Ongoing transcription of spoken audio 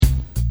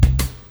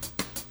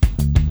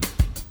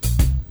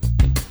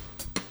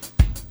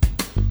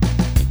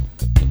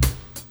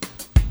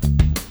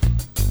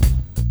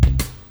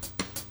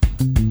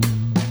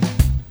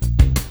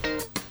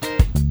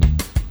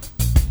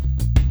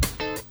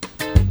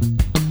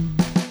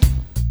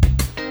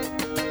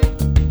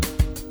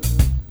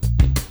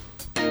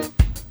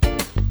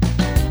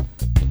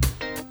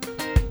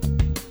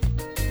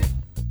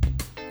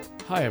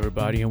Hi,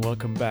 everybody, and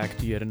welcome back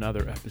to yet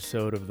another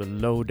episode of the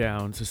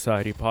Lowdown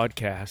Society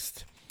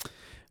podcast.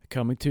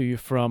 Coming to you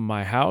from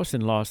my house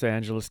in Los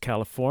Angeles,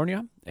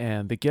 California.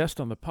 And the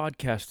guest on the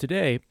podcast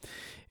today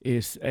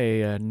is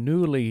a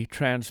newly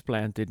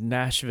transplanted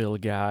Nashville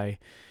guy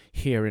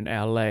here in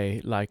LA,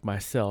 like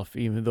myself,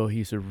 even though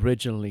he's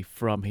originally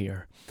from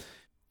here.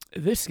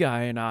 This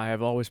guy and I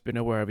have always been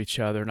aware of each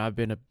other, and I've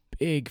been a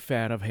big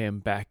fan of him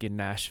back in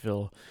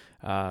Nashville.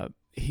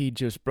 He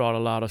just brought a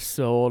lot of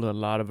soul and a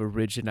lot of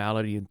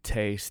originality and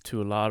taste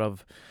to a lot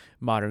of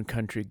modern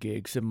country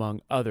gigs,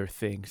 among other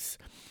things.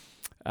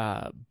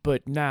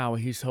 But now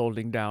he's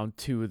holding down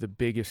two of the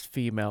biggest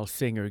female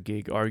singer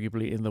gig,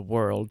 arguably in the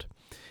world.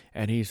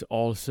 And he's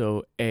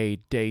also a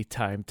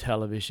daytime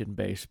television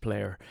bass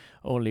player,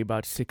 only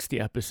about 60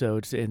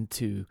 episodes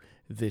into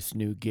this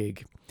new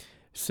gig.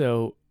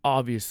 So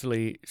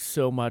obviously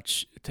so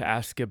much to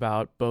ask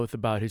about, both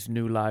about his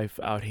new life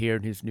out here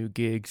and his new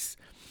gigs,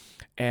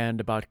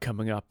 and about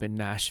coming up in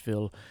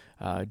Nashville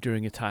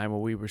during a time where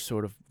we were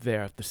sort of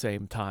there at the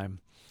same time.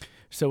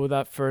 So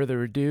without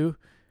further ado,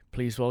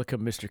 please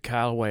welcome Mr.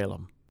 Kyle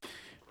WHALUM.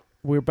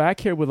 We're back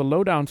here with the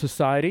Lowdown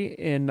Society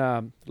in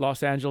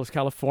Los Angeles,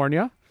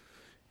 California,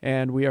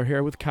 and we are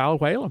here with Kyle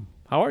WHALUM.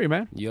 How are you,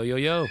 man?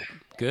 Yo.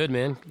 Good,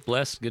 man.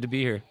 Blessed. Good to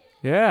be here.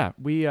 Yeah,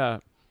 we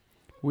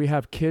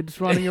have kids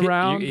running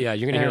around. You're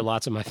going to hear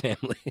lots of my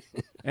family.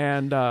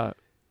 And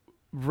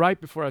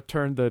right before I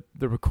turned the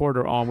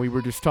recorder on, we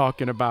were just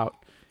talking about,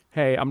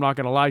 hey, I'm not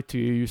going to lie to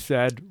you. You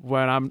said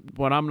when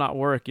I'm not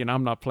working,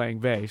 I'm not playing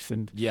bass,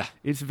 and yeah,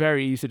 it's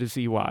very easy to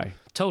see why.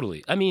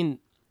 Totally. I mean,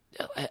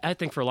 I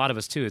think for a lot of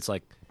us too, it's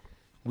like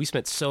we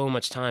spent so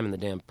much time in the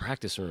damn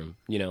practice room.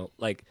 You know,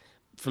 like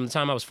from the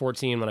time I was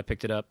 14 when I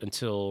picked it up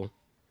until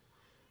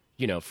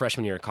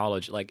freshman year of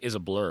college, like is a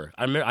blur.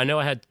 I know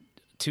I had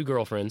two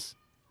girlfriends.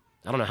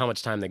 I don't know how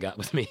much time they got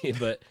with me,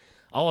 but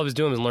all I was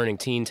doing was learning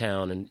Teen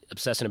Town and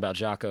obsessing about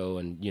Jocko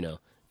and,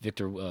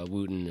 Victor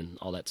Wooten and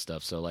all that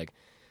stuff. So, like,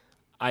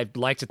 I'd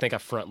like to think I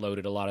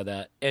front-loaded a lot of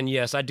that. And,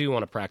 yes, I do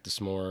want to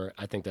practice more.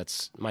 I think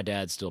my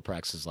dad still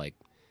practices, like,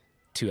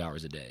 2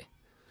 hours a day.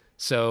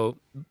 So,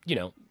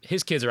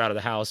 his kids are out of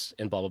the house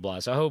and blah, blah, blah.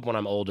 So I hope when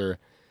I'm older,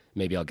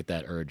 maybe I'll get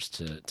that urge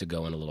to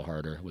go in a little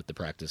harder with the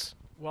practice.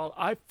 Well,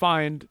 I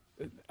find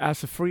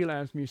as a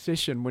freelance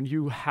musician, when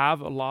you have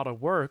a lot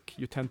of work,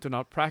 you tend to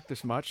not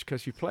practice much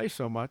because you play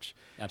so much.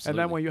 Absolutely. And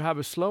then when you have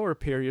a slower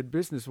period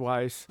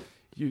business-wise,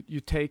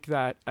 you take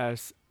that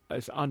as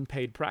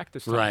unpaid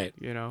practice time. Right.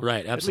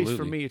 Right. Absolutely. At least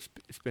for me,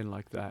 it's been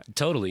like that.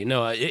 Totally.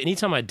 No,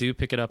 anytime I do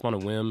pick it up on a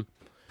whim,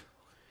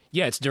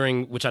 yeah, it's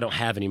during, which I don't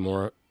have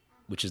anymore,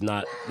 this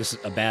is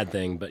a bad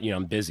thing, but,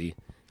 I'm busy,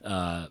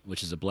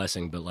 which is a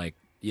blessing. But, like,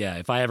 yeah,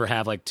 if I ever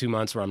have, like, 2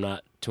 months where I'm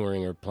not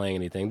touring or playing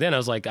anything, then I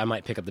was like, I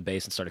might pick up the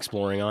bass and start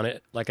exploring on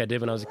it like I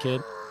did when I was a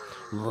kid.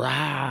 Rah!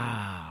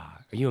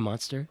 Are you a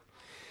monster?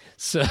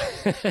 So,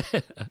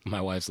 my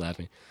wife's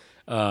laughing.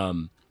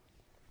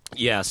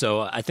 Yeah,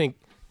 so I think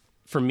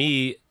for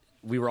me,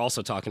 we were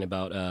also talking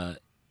about,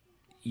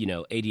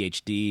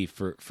 ADHD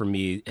for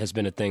me has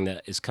been a thing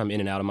that has come in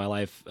and out of my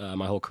life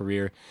my whole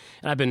career.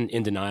 And I've been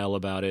in denial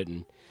about it.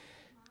 And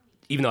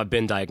even though I've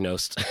been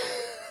diagnosed,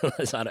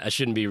 I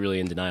shouldn't be really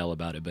in denial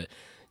about it, but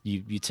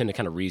you tend to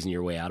kind of reason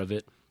your way out of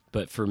it.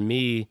 But for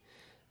me,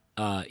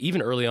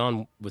 even early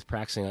on with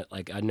practicing,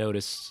 I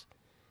noticed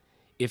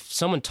if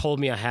someone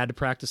told me I had to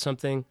practice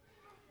something,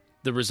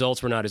 the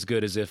results were not as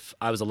good as if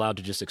I was allowed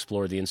to just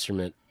explore the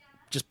instrument,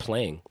 just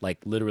playing, like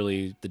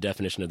literally the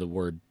definition of the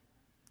word,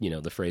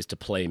 the phrase to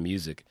play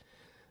music.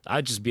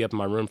 I'd just be up in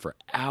my room for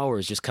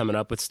hours just coming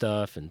up with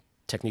stuff and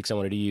techniques I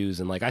wanted to use.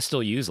 And I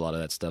still use a lot of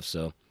that stuff.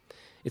 So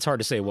it's hard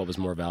to say what was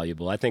more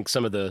valuable. I think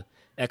some of the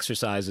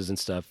exercises and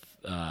stuff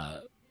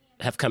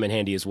have come in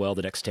handy as well,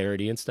 the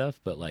dexterity and stuff.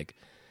 But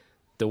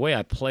the way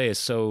I play is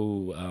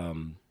so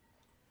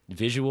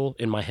visual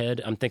in my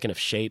head. I'm thinking of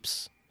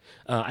shapes.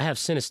 I have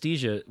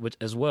synesthesia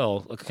as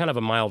well, kind of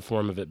a mild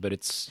form of it. But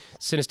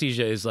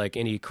synesthesia is like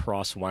any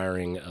cross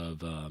wiring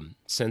of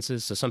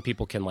senses. So some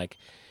people can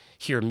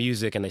hear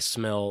music and they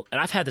smell. And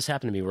I've had this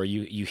happen to me where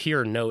you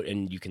hear a note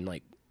and you can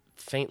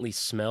faintly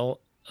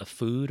smell a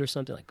food or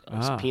something,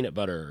 it's peanut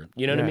butter,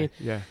 you know what I mean?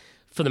 Yeah.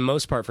 For the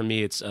most part, for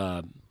me, it's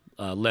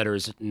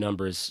letters,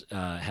 numbers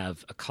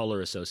have a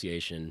color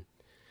association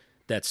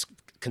that's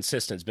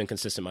consistent. It's been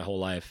consistent my whole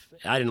life.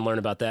 I didn't learn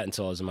about that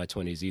until I was in my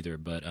 20s either.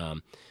 But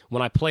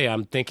when I play,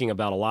 I'm thinking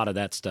about a lot of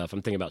that stuff.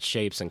 I'm thinking about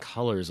shapes and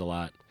colors a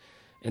lot.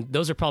 And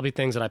those are probably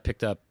things that I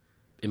picked up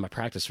in my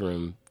practice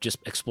room, just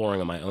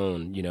exploring on my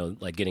own,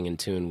 getting in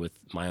tune with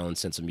my own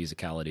sense of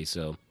musicality.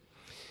 So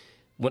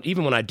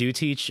even when I do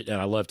teach, and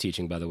I love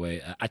teaching, by the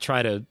way, I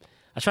try to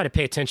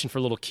pay attention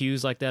for little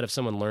cues like that. If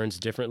someone learns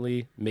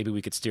differently, maybe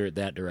we could steer it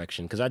that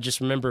direction. Because I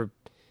just remember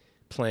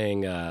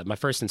playing, my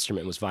first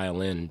instrument was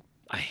violin.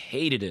 I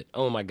hated it.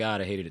 Oh my God,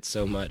 I hated it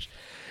so much.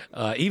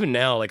 Even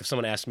now, if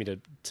someone asks me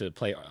to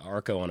play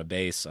arco on a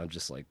bass, I'm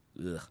just like,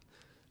 ugh.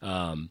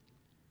 And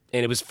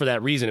it was for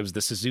that reason. It was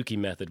the Suzuki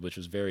method, which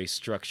was very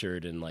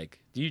structured and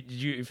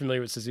you familiar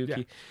with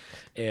Suzuki?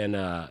 Yeah.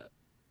 And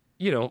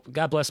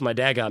God bless my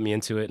dad got me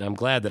into it, and I'm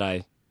glad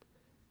that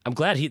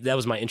that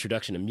was my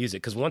introduction to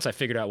music, because once I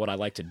figured out what I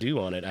like to do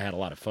on it, I had a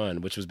lot of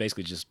fun, which was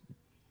basically just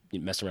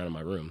messing around in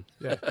my room.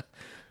 Yeah.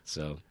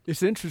 So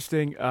it's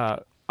interesting.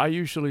 I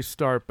usually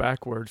start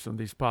backwards on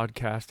these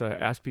podcasts. I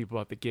ask people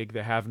about the gig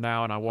they have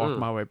now, and I work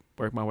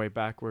my way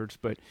backwards.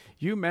 But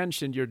you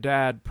mentioned your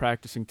dad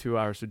practicing 2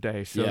 hours a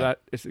day, so that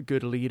is a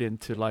good lead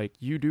into, like,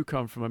 you do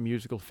come from a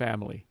musical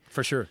family.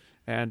 For sure.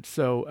 And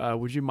so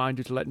would you mind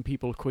just letting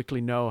people quickly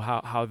know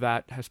how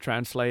that has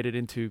translated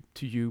into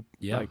you,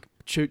 like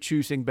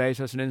choosing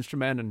bass as an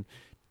instrument and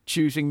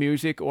choosing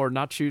music or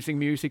not choosing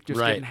music, just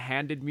getting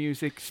handed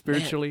music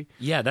spiritually? Man.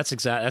 Yeah, that's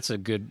a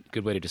good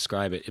way to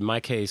describe it. In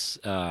my case,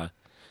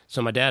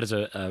 so my dad is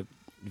a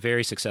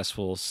very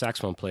successful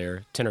saxophone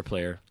player, tenor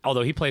player,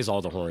 although he plays all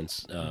the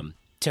horns.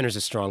 Tenor's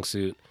his strong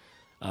suit,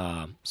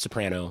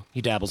 soprano.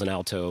 He dabbles in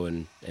alto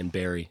and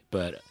bari,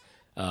 but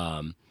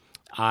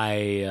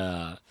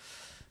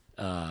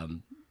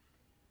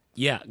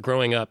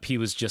growing up, he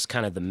was just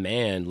kind of the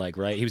man, like,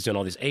 right? He was doing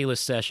all these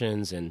A-list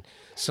sessions, and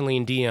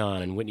Celine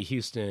Dion and Whitney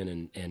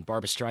Houston and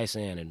Barbra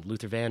Streisand and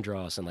Luther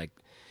Vandross, and, like,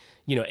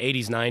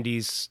 80s,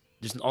 90s,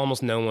 there's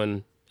almost no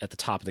one at the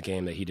top of the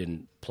game that he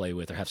didn't play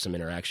with or have some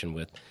interaction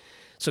with.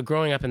 So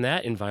growing up in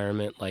that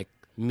environment, like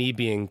me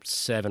being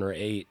 7 or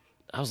 8,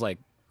 I was like,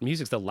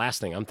 music's the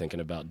last thing I'm thinking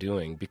about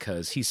doing,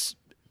 because he's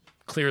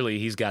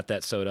got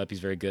that sewed up.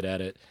 He's very good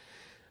at it.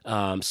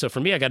 So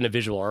for me, I got into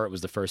visual art was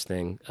the first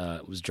thing.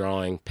 It was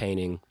drawing,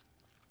 painting.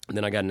 And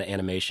then I got into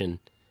animation.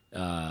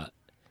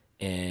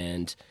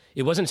 And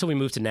it wasn't until we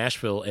moved to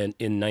Nashville in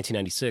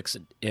 1996.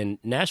 And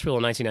Nashville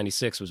in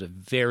 1996 was a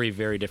very,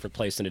 very different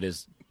place than it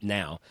is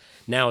now.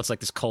 Now it's like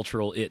this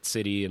cultural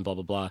city and blah,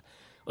 blah, blah.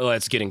 Well,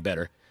 it's getting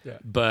better. Yeah.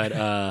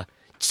 But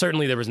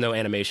certainly there was no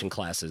animation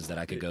classes that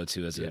I could go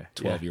to as a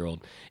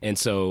 12-year-old. And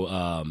so,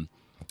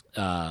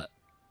 I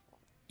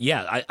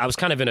was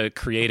kind of in a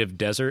creative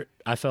desert,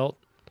 I felt.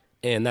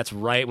 And that's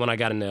right when I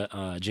got into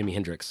Jimi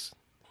Hendrix.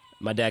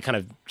 My dad kind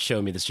of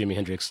showed me this Jimi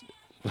Hendrix.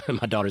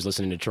 My daughter's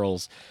listening to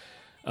Trolls.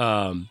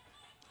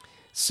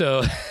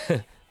 So,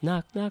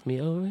 knock me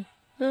over.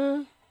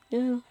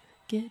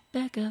 Get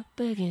back up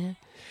again.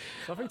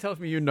 Something tells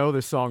me you know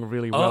this song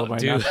really well by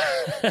now.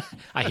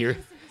 I hear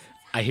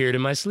it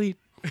in my sleep.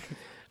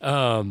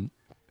 It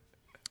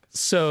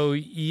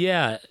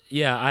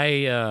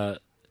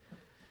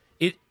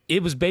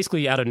was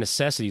basically out of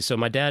necessity. So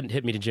my dad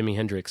hit me to Jimi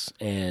Hendrix,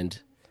 and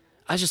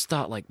I just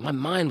thought, like, my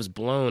mind was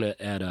blown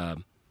at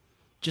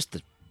just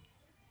the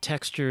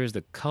textures,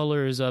 the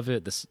colors of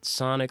it, the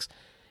sonics.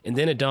 And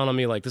then it dawned on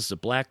me, like, this is a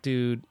black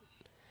dude.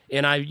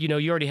 And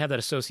you already have that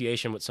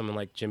association with someone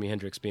like Jimi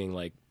Hendrix being,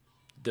 like,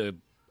 the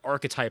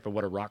archetype of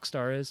what a rock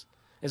star is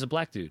a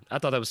black dude. I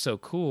thought that was so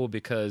cool,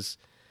 because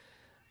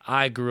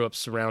I grew up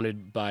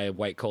surrounded by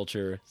white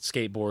culture,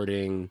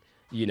 skateboarding,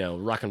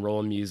 rock and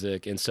roll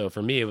music. And so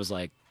for me, it was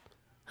like,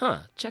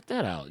 check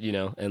that out,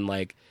 And,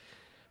 like,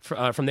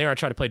 from there, I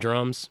tried to play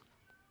drums.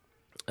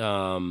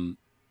 And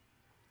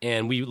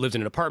we lived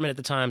in an apartment at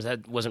the time, so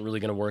that wasn't really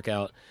going to work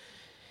out.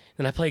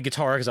 And I played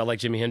guitar because I like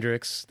Jimi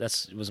Hendrix.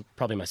 That was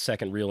probably my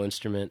second real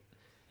instrument.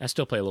 I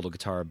still play a little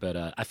guitar, but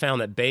I found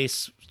that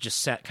bass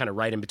just sat kind of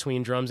right in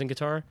between drums and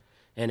guitar,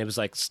 and it was,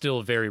 like,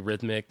 still very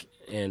rhythmic.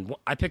 And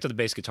I picked up the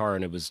bass guitar,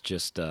 and it was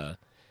just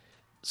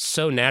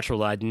so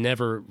natural. I'd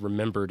never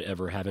remembered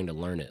ever having to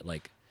learn it.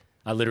 Like,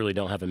 I literally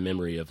don't have a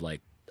memory of,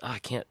 like, I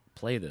can't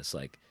play this.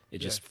 Like, it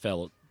just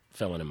fell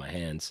into my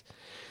hands.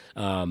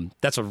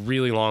 That's a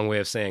really long way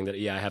of saying that,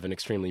 I have an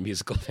extremely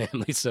musical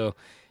family. So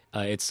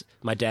it's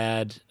my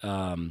dad,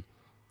 and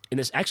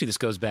this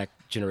goes back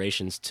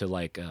generations to,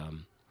 like,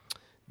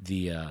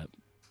 the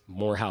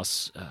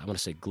Morehouse, I want to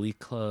say Glee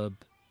Club.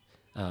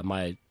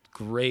 My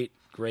great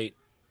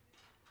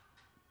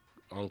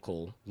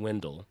uncle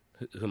Wendell,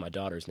 who my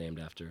daughter's named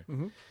after.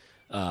 Mm-hmm.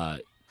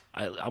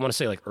 I want to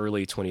say, like,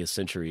 early 20th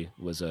century,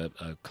 was a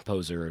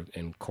composer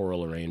and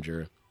choral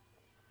arranger.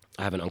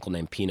 I have an uncle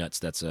named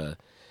Peanuts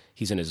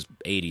he's in his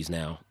 80s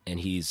now, and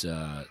he's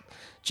a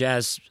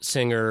jazz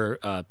singer,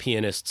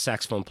 pianist,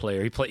 saxophone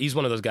player. He's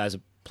one of those guys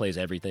that plays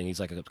everything. He's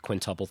like a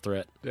quintuple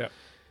threat. Yeah.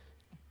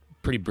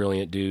 Pretty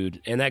brilliant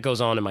dude. And that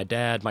goes on to my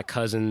dad. My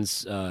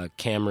cousins,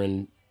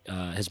 Cameron,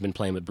 has been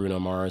playing with Bruno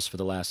Mars for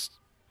the last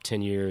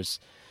 10 years.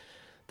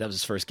 That was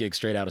his first gig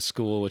straight out of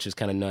school, which is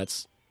kind of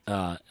nuts.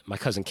 My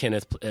cousin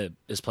Kenneth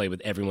has played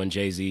with everyone,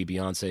 Jay-Z,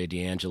 Beyonce,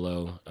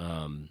 D'Angelo.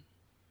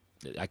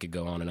 I could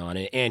go on.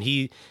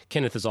 And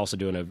Kenneth is also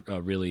doing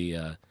a really,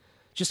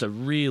 just a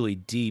really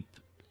deep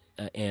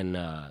and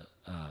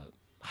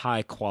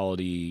high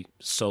quality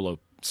solo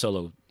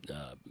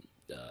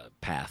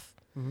path.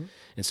 Mm-hmm.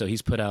 And so he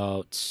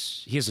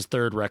has his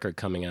third record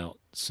coming out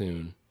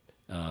soon.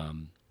 But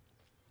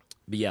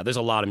yeah, there's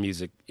a lot of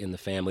music in the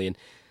family. And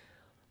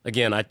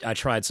again, I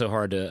tried so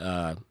hard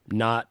to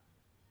not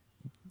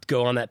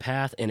go on that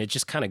path, and it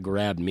just kind of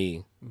grabbed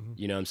me. Mm-hmm.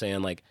 You know what I'm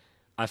saying? Like,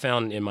 I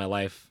found in my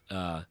life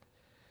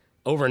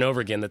over and over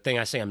again, the thing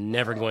I say I'm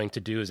never going to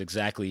do is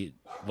exactly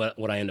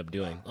what I end up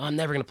doing. Oh, I'm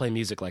never going to play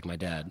music like my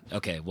dad.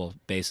 Okay, well,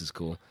 bass is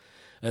cool.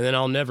 And then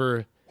I'll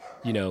never,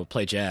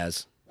 play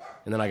jazz.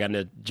 And then I got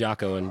into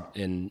Jocko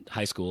in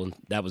high school, and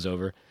that was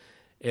over.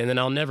 And then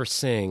I'll never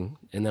sing.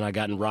 And then I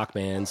got in rock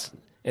bands.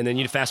 And then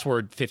you fast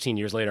forward 15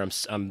 years later,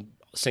 I'm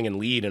singing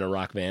lead in a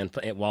rock band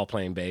while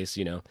playing bass,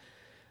 doing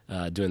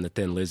the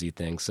Thin Lizzy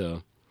thing.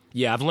 So,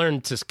 yeah, I've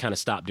learned to kind of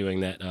stop doing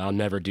that. I'll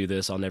never do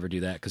this. I'll never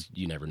do that, because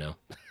you never know.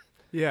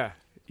 Yeah,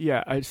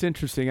 it's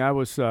interesting. I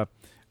was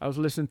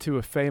listening to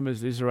a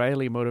famous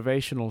Israeli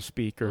motivational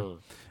speaker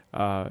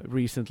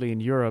recently in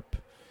Europe,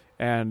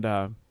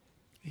 and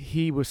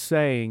he was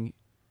saying,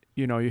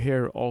 you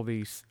hear all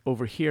these,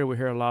 over here we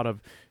hear a lot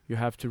of, you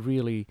have to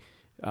really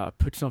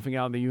put something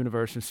out in the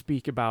universe and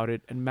speak about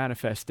it and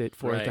manifest it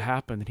for it to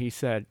happen. And he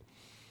said,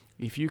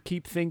 if you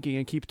keep thinking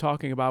and keep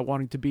talking about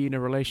wanting to be in a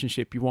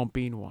relationship, you won't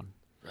be in one.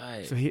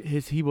 Right. So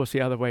he was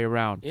the other way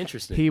around.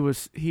 Interesting. He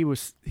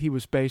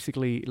was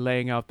basically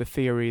laying out the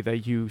theory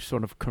that you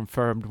sort of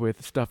confirmed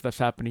with stuff that's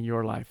happened in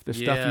your life. The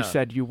stuff you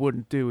said you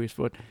wouldn't do is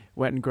what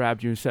went and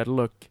grabbed you and said,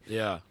 "Look,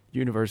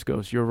 universe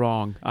goes, you're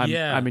wrong.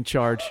 I'm in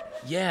charge."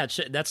 Yeah,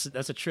 that's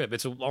a trip.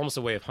 It's almost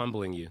a way of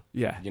humbling you.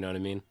 Yeah, you know what I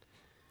mean.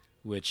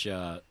 Which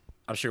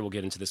I'm sure we'll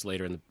get into this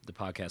later in the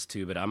podcast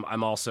too. But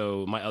I'm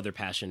also, my other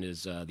passion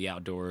is the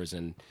outdoors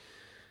and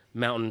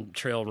mountain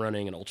trail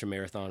running and ultra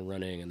marathon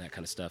running and that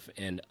kind of stuff.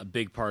 And a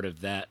big part of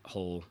that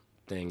whole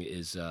thing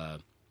is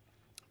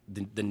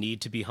the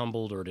need to be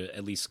humbled, or to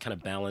at least kind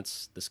of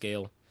balance the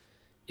scale.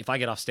 If I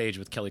get off stage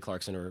with Kelly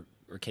Clarkson or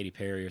Katy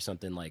Perry or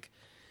something, like,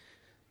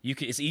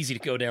 it's easy to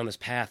go down this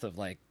path of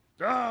like,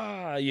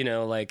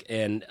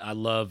 and I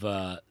love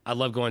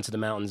going to the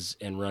mountains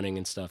and running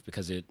and stuff,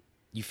 because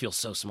you feel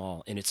so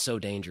small and it's so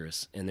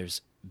dangerous, and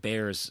there's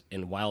bears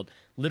and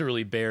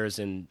literally bears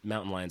and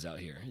mountain lions out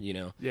here,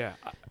 Yeah.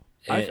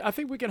 I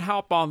think we can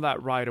hop on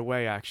that right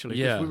away, actually.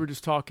 Yeah. We were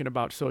just talking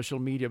about social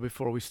media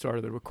before we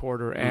started the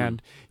recorder,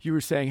 and you were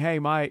saying, hey,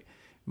 my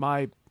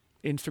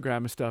Instagram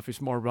and stuff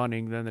is more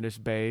running than it is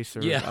bass,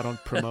 or I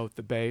don't promote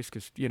the bass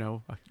because,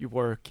 you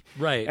work.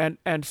 Right.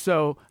 And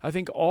so I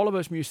think all of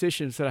us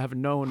musicians that have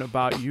known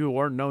about you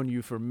or known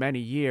you for many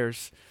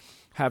years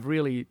have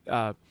really,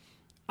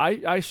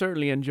 I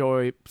certainly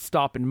enjoy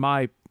stopping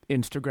my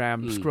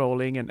Instagram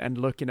scrolling and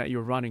looking at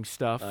your running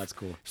stuff. That's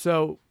cool.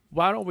 So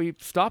why don't we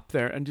stop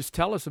there and just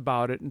tell us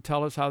about it, and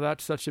tell us how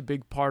that's such a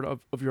big part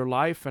of your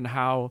life, and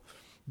how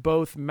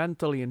both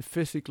mentally and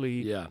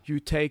physically you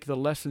take the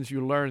lessons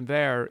you learn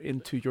there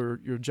into your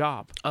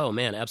job. Oh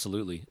man,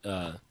 absolutely.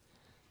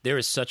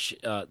 There's such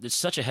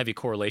a heavy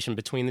correlation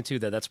between the two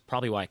that's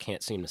probably why I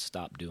can't seem to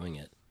stop doing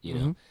it,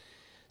 know?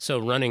 So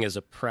running is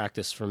a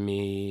practice for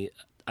me.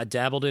 I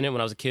dabbled in it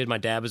when I was a kid. My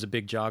dad was a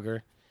big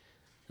jogger.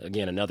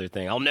 Again, another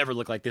thing. I'll never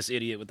look like this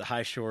idiot with the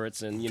high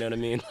shorts, and you know what I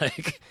mean?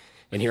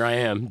 And here I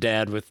am,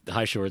 dad with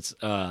high shorts.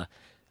 I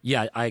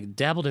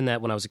dabbled in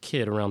that when I was a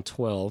kid, around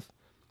 12,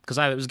 because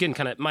I was getting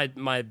kind of,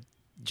 my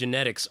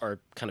genetics are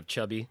kind of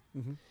chubby,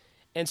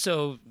 and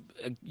so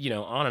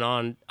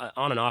on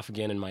and off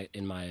again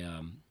in my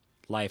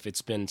life,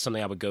 it's been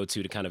something I would go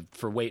to kind of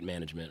for weight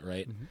management,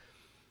 right?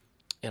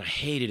 And I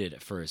hated it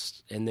at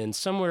first, and then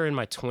somewhere in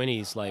my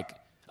 20s,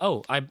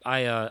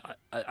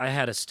 I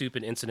had a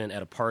stupid incident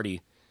at a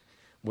party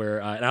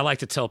where, and I like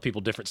to tell people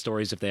different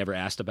stories if they ever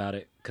asked about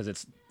it, because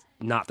it's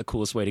not the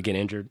coolest way to get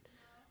injured.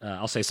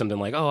 I'll say something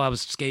like, "Oh, I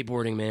was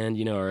skateboarding, man,"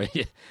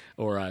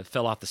 or I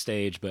fell off the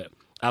stage. But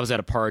I was at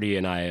a party,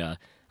 and I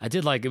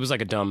did it was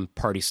like a dumb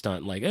party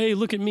stunt, like, "Hey,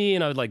 look at me,"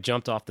 and I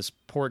jumped off this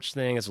porch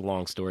thing. It's a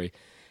long story,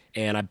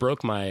 and I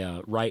broke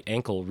my right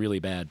ankle really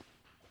bad.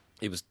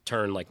 It was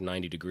turned like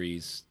 90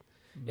 degrees,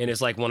 and it's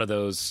like one of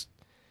those.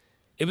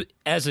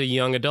 As a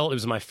young adult, it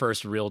was my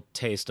first real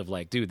taste of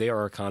like, dude, there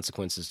are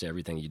consequences to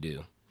everything you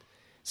do.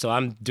 So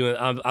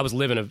I was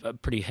living a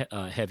pretty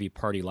heavy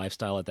party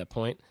lifestyle at that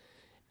point,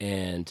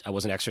 and I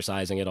wasn't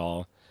exercising at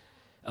all.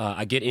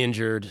 I get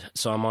injured,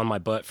 so I'm on my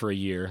butt for a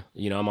year.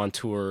 I'm on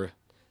tour,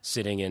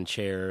 sitting in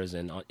chairs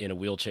and in a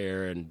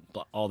wheelchair and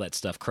all that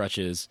stuff,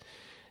 crutches,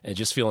 and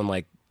just feeling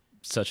like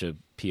such a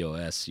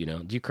POS.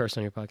 Do you curse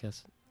on your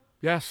podcast?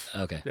 Yes.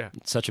 Okay. Yeah.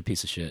 Such a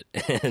piece of shit.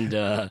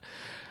 And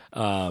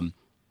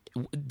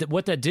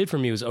what that did for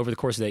me was, over the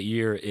course of that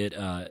year, it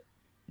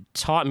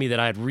taught me that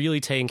I had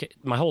really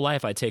my whole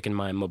life I'd taken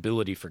my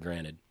mobility for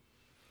granted,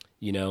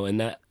 and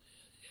that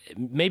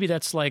maybe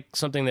that's like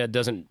something that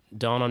doesn't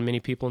dawn on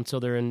many people until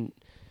they're in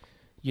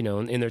their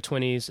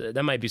 20s.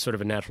 That might be sort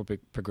of a natural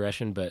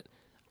progression, but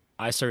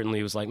I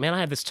certainly was like, man, I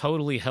have this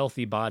totally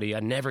healthy body.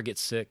 I never get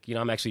sick.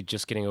 I'm actually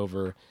just getting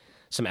over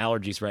some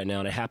allergies right now,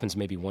 and it happens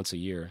maybe once a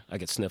year. I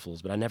get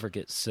sniffles, but I never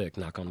get sick,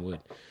 knock on wood.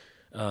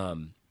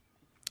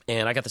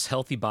 And I got this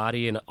healthy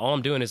body, and all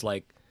I'm doing is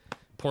like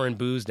pouring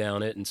booze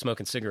down it and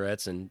smoking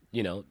cigarettes and,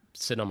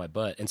 sitting on my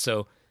butt. And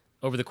so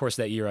over the course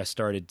of that year, I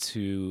started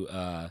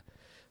to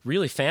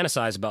really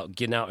fantasize about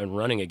getting out and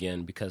running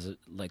again, because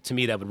to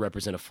me, that would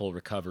represent a full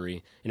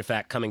recovery. And in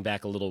fact, coming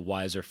back a little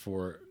wiser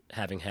for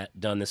having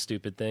done this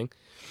stupid thing.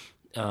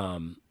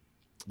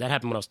 That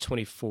happened when I was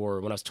 24.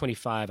 When I was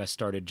 25, I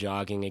started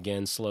jogging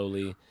again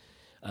slowly.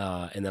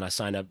 And then I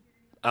signed up.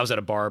 I was at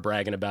a bar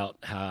bragging about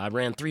how I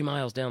ran 3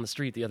 miles down the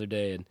street the other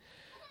day, and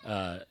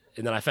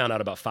then I found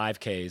out about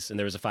 5Ks, and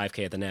there was a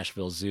 5K at the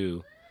Nashville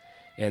Zoo.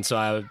 And so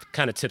I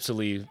kind of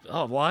tipsily,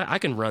 I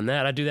can run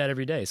that. I do that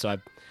every day. So I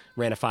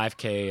ran a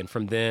 5K, and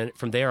from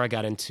there I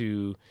got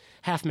into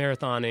half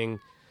marathoning,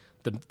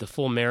 the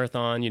full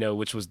marathon,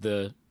 which was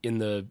in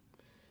the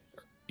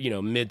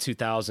mid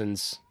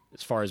 2000s,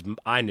 as far as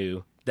I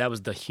knew, that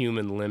was the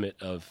human limit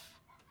of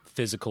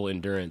physical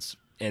endurance.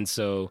 And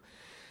so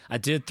I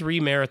did 3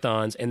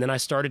 marathons, and then I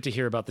started to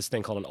hear about this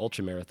thing called an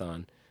ultra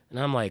marathon. And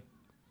I'm like,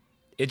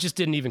 it just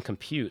didn't even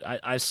compute.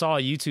 I saw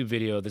a YouTube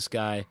video of this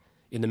guy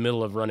in the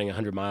middle of running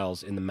 100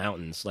 miles in the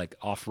mountains, like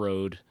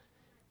off-road,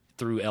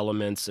 through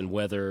elements and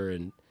weather,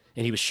 and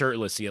he was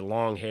shirtless. He had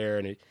long hair,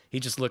 and he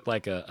just looked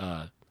like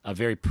a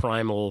very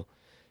primal,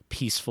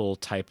 peaceful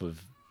type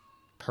of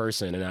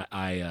person. And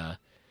I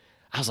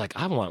was like,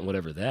 I want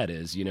whatever that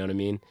is, you know what I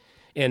mean?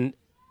 And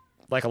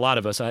like a lot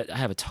of us, I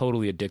have a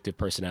totally addictive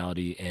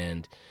personality,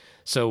 and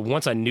so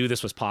once I knew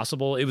this was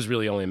possible, it was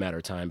really only a matter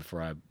of time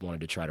before I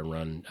wanted to try to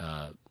run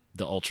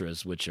the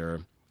ultras, which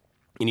are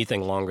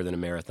anything longer than a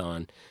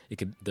marathon.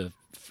 The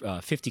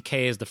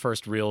 50K is the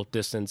first real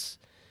distance,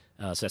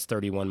 so that's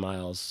 31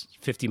 miles.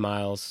 50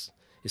 miles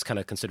is kind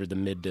of considered the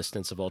mid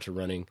distance of ultra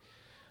running.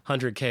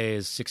 100K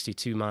is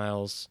 62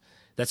 miles.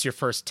 That's your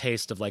first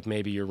taste of like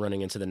maybe you're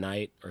running into the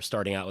night or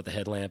starting out with a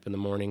headlamp in the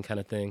morning kind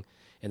of thing.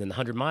 And then the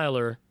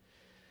 100-miler,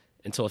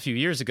 until a few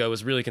years ago,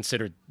 was really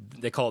considered,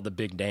 they call it the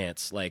big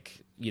dance.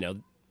 Like,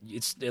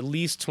 it's at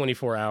least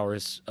 24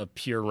 hours of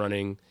pure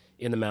running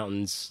in the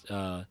mountains,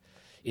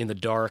 in the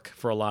dark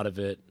for a lot of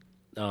it.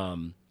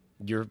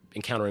 You're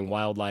encountering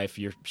wildlife,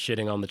 you're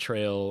shitting on the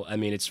trail. I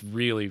mean, it's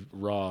really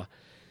raw.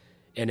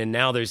 And then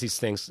now there's these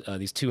things,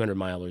 these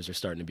 200-milers are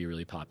starting to be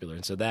really popular.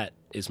 And so that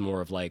is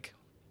more of like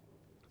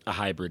a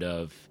hybrid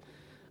of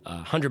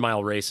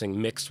 100-mile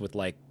racing mixed with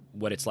like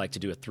what it's like to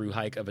do a through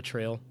hike of a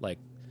trail, like,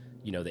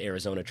 the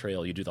Arizona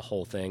Trail, you do the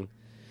whole thing.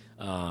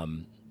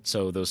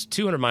 So those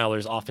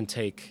 200-milers often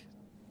take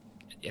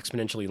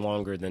exponentially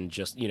longer than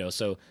just,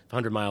 so a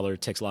 100-miler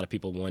takes a lot of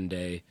people one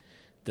day.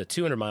 The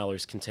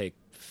 200-milers can take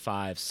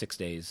 5-6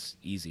 days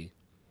easy.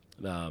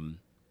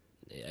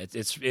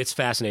 It's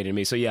fascinating to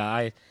me. So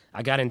yeah,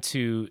 I got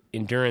into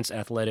endurance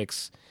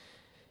athletics,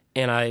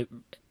 and I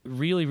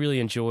really, really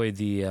enjoy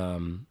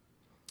the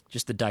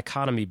just the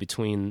dichotomy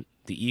between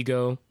the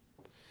ego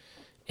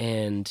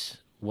and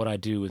what I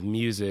do with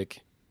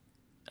music.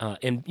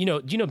 And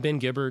do you know Ben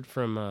Gibbard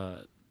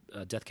from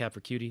Death Cab for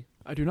Cutie?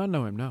 I do not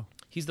know him, no.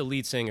 He's the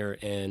lead singer,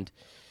 and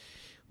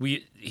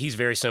he's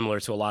very similar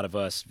to a lot of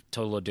us,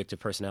 total addictive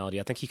personality.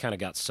 I think he kind of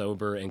got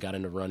sober and got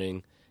into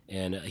running,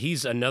 and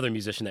he's another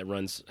musician that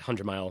runs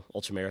 100-mile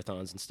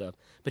ultramarathons and stuff.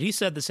 But he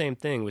said the same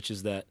thing, which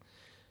is that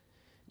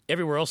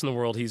everywhere else in the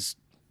world, he's,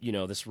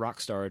 this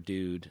rock star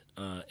dude,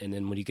 and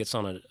then when he gets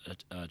on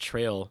a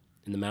trail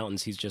in the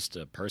mountains, he's just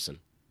a person,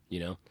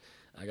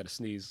 I got to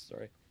sneeze,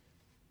 sorry.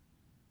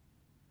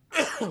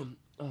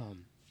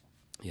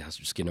 Yeah, I was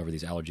just getting over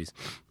these allergies.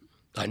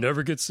 I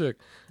never get sick.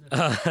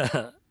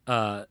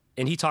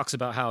 And he talks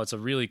about how it's a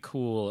really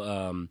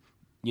cool,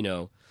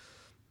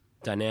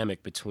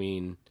 dynamic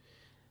between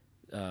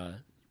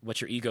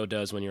what your ego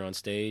does when you're on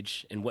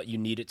stage and what you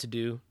need it to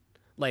do.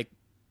 Like,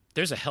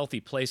 there's a healthy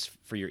place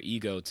for your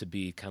ego to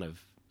be kind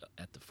of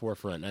at the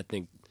forefront. And I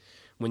think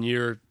when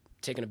you're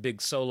taking a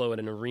big solo at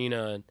an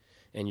arena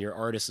and your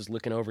artist is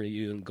looking over at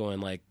you and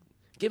going like,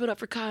 give it up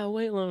for Kyle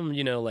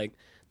WHALUM, like,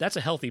 that's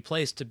a healthy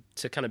place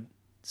to kind of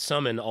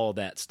summon all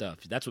that stuff.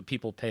 That's what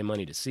people pay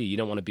money to see. You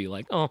don't want to be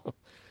like, oh,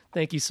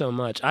 thank you so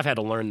much. I've had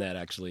to learn that,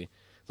 actually.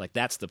 Like,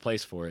 that's the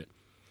place for it.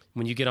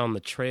 When you get on the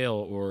trail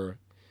or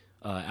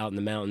out in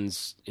the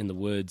mountains, in the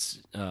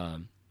woods,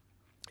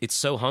 it's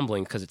so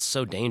humbling because it's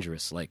so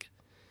dangerous. Like,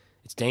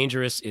 it's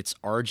dangerous, it's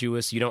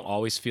arduous. You don't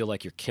always feel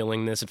like you're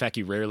killing this. In fact,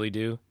 you rarely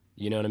do.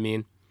 You know what I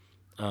mean?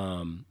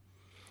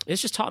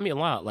 It's just taught me a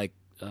lot. Like,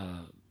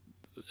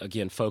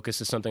 again,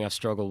 focus is something I've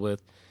struggled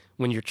with.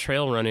 When you're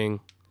trail running,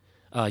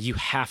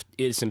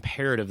 it's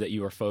imperative that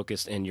you are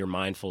focused and you're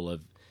mindful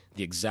of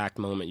the exact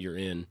moment you're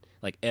in,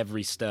 like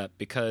every step,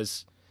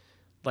 because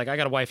like I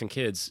got a wife and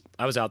kids.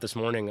 I was out this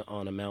morning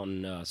on a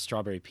mountain,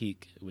 Strawberry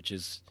Peak, which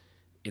is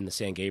in the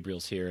San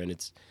Gabriels here, and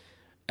it's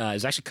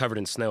actually covered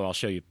in snow. I'll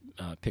show you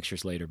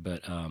pictures later,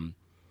 but and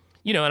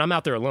I'm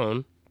out there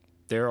alone.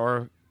 There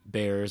are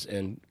bears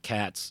and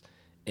cats,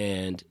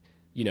 and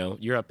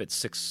you're up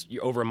at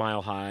you're over a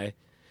mile high,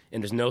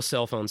 and there's no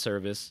cell phone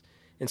service.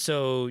 And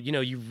so,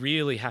 you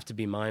really have to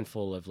be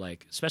mindful of,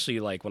 like, especially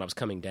like when I was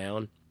coming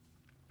down,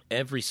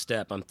 every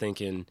step I'm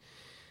thinking,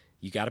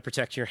 you got to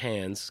protect your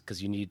hands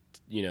because you need,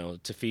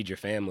 to feed your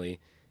family,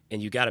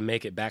 and you got to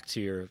make it back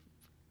to your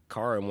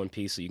car in one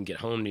piece so you can get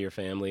home to your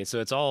family. And so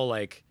it's all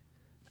like,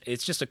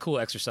 it's just a cool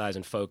exercise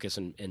in focus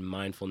and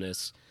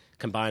mindfulness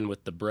combined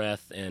with the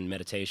breath and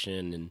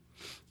meditation. And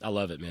I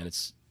love it, man.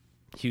 It's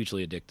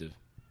hugely addictive.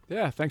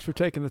 Yeah, thanks for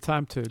taking the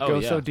time to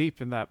go so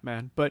deep in that,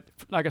 man. But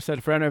like I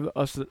said, for any of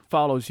us that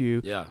follows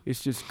you,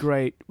 it's just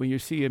great when you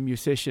see a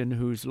musician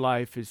whose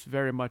life is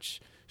very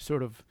much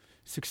sort of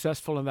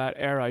successful in that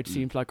era, it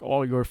seems like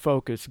all your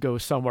focus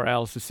goes somewhere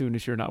else as soon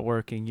as you're not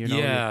working. You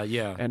know.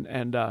 Yeah.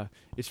 And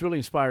it's really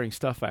inspiring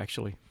stuff,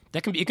 actually.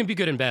 It can be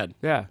good and bad.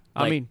 Yeah, Like,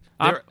 I mean,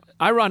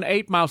 I run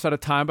 8 miles at a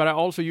time, but I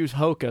also use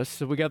Hocus,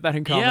 so we got that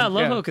in common. Yeah, I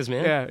love Hocus,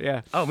 man.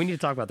 Yeah. Oh, we need to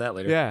talk about that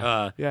later.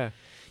 Yeah.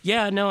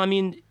 Yeah, no, I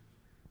mean,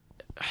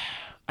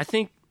 I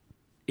think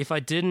if I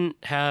didn't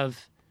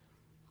have,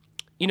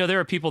 there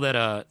are people that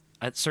I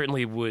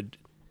certainly would.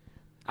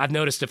 I've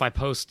noticed if I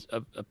post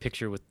a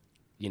picture with,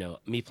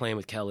 me playing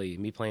with Kelly,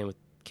 me playing with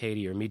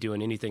Katy, or me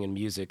doing anything in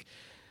music,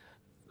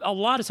 a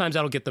lot of times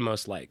that'll get the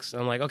most likes.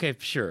 I'm like, okay,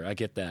 sure, I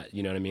get that.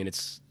 You know what I mean?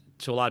 It's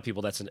to a lot of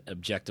people that's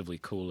objectively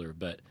cooler,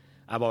 but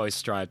I've always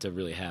strived to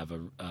really have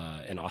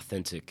an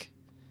authentic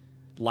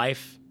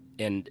life,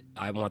 and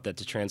I want that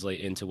to translate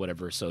into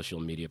whatever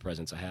social media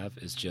presence I have.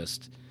 Is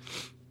just,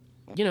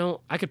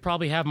 I could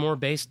probably have more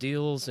bass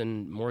deals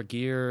and more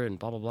gear and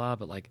blah blah blah,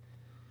 but like,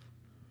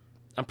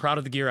 I'm proud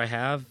of the gear I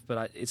have,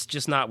 but it's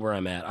just not where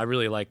I'm at. I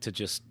really like to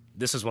just,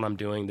 this is what I'm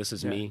doing, this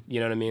is me. You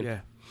know what I mean? Yeah.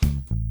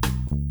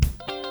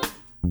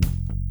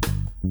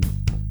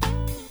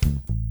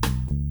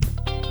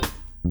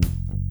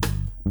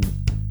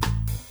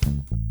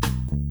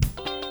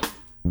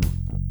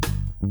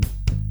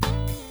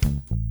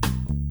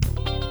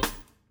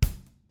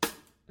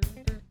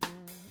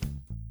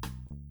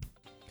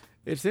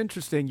 It's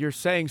interesting. You're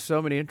saying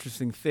so many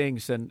interesting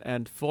things,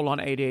 and full on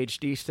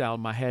ADHD style,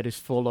 my head is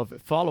full of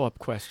follow-up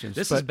questions.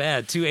 This is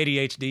bad. 2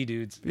 ADHD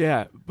dudes.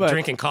 Yeah, but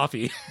drinking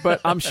coffee.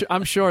 But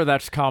I'm sure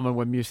that's common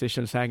when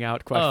musicians hang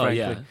out, quite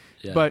frankly.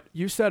 Yeah. But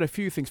you said a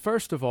few things.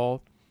 First of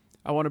all,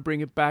 I want to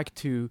bring it back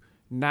to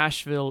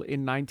Nashville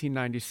in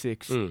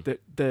 1996.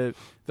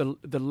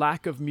 The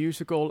lack of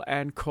musical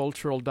and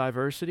cultural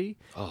diversity,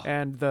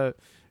 and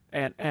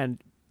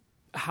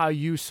how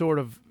you sort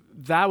of.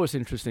 That was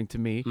interesting to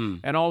me.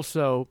 And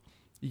also,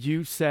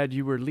 you said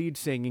you were lead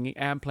singing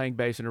and playing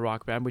bass in a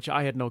rock band, which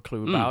I had no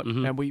clue about.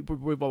 Mm-hmm. And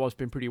we've always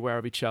been pretty aware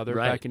of each other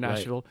back in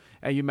Nashville.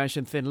 Right. And you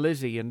mentioned Thin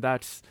Lizzy, and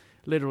that's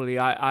literally,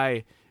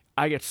 I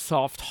get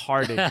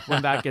soft-hearted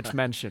when that gets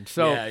mentioned.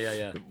 So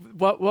yeah.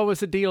 What was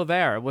the deal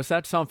there? Was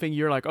that something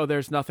you're like, oh,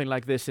 there's nothing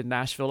like this in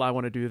Nashville, I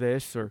want to do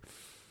this? Or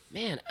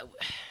Man,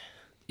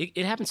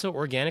 it happened so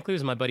organically. It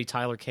was my buddy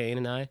Tyler Kane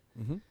and I.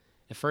 Mm-hmm.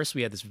 At first,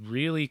 we had this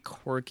really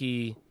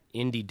quirky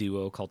indie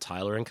duo called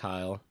Tyler and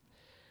Kyle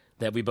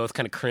that we both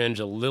kind of cringe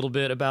a little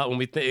bit about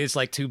when it's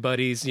like two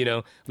buddies,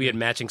 we had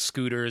matching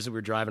scooters that we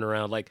were driving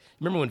around. Like,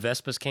 remember when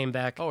Vespas came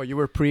back? Oh, you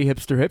were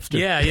pre-hipster.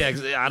 Yeah.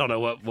 I don't know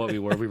what we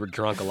were. We were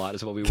drunk a lot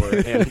is what we were,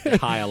 and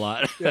high a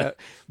lot. Yeah.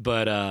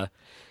 But,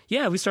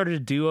 we started a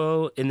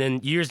duo, and then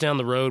years down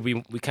the road,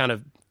 we kind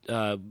of,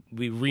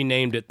 we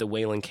renamed it the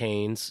Waylon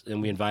Canes,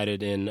 and we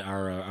invited in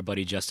our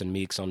buddy Justin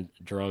Meeks on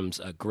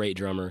drums, a great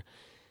drummer.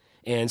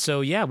 And so,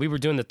 we were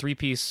doing the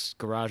 3-piece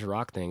garage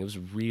rock thing. It was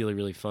really,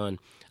 really fun.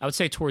 I would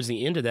say towards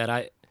the end of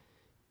that,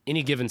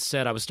 any given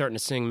set, I was starting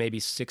to sing maybe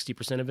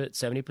 60% of it,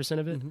 70%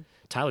 of it. Mm-hmm.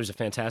 Tyler's a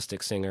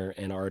fantastic singer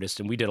and artist,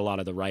 and we did a lot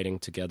of the writing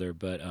together.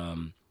 But I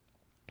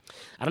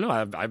don't know.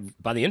 I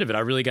by the end of it,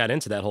 I really got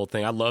into that whole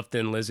thing. I love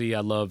Thin Lizzy.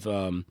 I love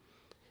I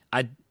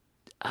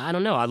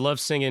don't know. I love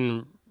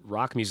singing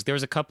rock music. There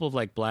was a couple of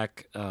like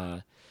black.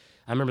 I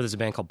remember there's a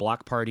band called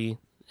Block Party.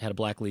 Had a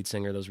black lead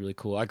singer that was really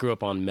cool. I grew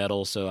up on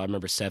metal, so I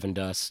remember Seven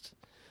Dust.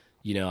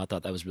 I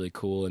thought that was really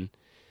cool. And,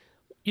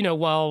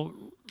 while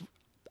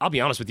I'll be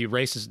honest with you,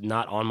 race is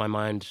not on my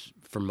mind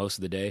for most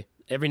of the day.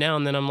 Every now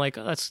and then I'm like,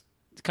 oh, that's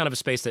kind of a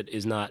space that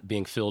is not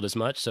being filled as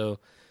much, so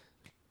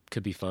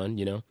could be fun,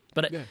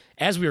 But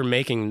as we were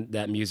making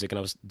that music and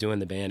I was doing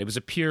the band, it was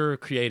a pure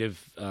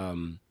creative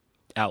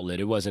outlet.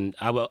 It wasn't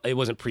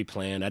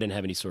pre-planned. I didn't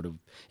have any sort of.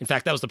 In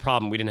fact, that was the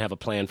problem. We didn't have a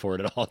plan for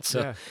it at all.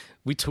 So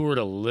we toured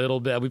a little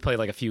bit. We played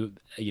like a few,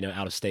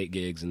 out of state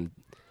gigs, and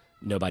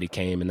nobody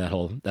came, and that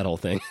whole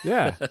thing.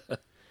 Yeah.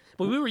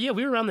 But we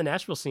were around the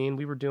Nashville scene.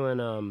 We were doing.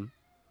 You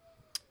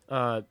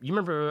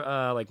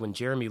remember like when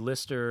Jeremy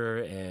Lister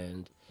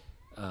and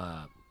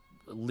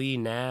Lee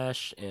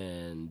Nash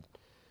and.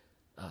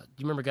 Do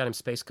you remember a guy named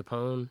Space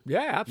Capone?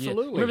 Yeah,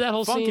 absolutely. Yeah. Remember that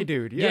whole Funky scene?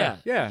 dude. Yeah.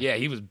 Yeah,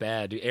 he was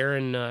bad, dude.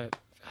 Aaron. I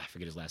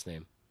forget his last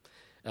name.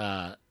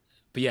 But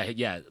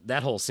that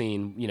whole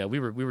scene, we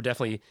were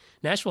definitely.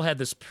 Nashville had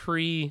this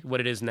what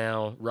it is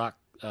now rock,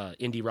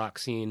 indie rock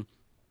scene,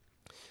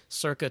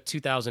 circa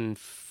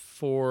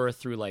 2004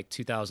 through like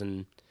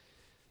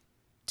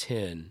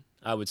 2010.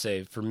 I would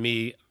say for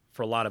me,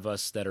 for a lot of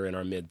us that are in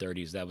our mid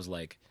 30s, that was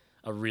like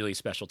a really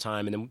special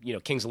time. And then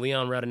Kings of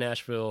Leon were out of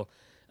Nashville.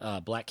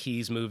 Black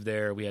Keys moved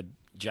there. We had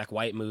Jack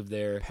White moved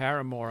there.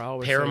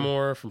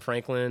 Paramore from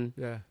Franklin.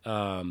 Yeah.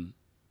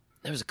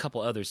 There was a couple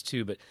others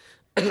too, but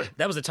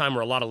that was a time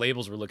where a lot of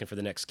labels were looking for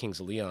the next Kings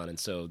of Leon, and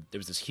so there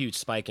was this huge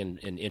spike in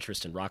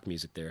interest in rock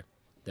music there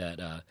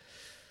that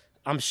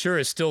I'm sure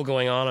is still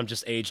going on. I'm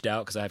just aged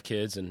out because I have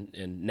kids,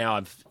 and now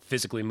I've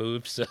physically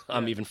moved, so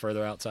I'm even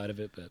further outside of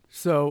it. But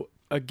so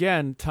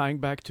again, tying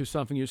back to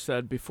something you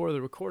said before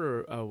the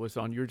recorder was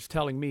on, you were just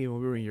telling me when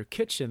we were in your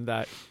kitchen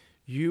that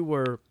you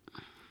were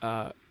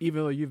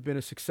even though you've been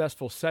a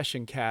successful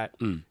session cat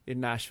in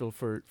Nashville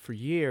for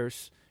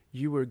years,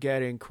 you were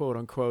getting, quote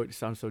unquote, it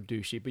sounds so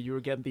douchey, but you were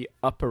getting the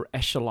upper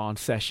echelon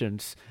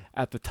sessions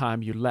at the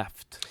time you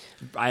left.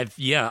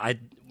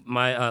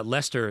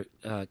 Lester,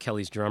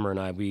 Kelly's drummer, and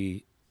I,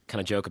 we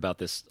kind of joke about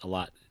this a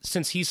lot.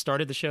 Since he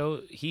started the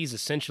show, he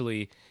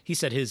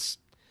said his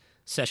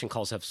session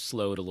calls have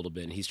slowed a little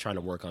bit, and he's trying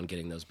to work on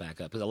getting those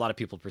back up. Because a lot of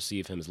people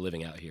perceive him as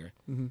living out here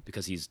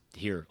because he's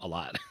here a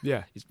lot.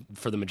 Yeah,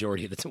 for the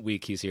majority of the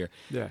week, he's here.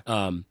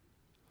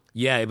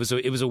 Yeah, it was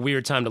a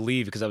weird time to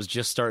leave because I was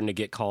just starting to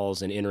get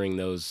calls and entering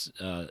those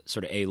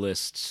sort of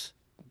A-lists.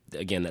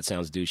 Again, that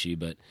sounds douchey,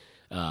 but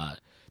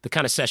the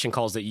kind of session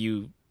calls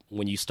that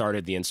when you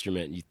started the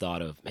instrument, you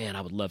thought of, man,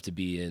 I would love to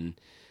be in,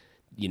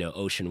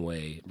 Ocean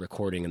Way,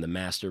 recording in the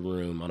master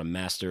room on a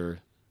master,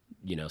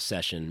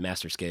 session,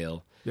 master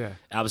scale. Yeah.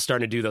 I was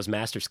starting to do those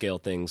master scale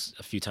things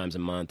a few times a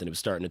month, and it was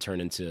starting to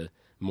turn into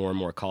more and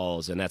more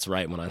calls, and that's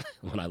right when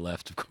I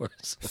left, of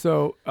course.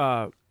 So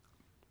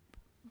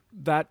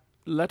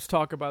let's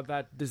talk about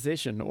that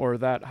decision or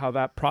how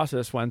that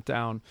process went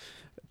down,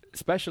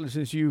 especially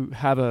since you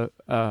have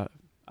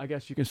I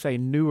guess you can say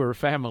newer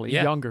family,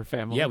 younger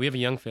family. Yeah, we have a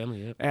young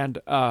family. Yeah. And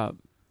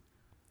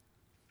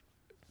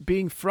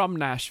being from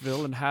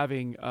Nashville and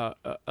having a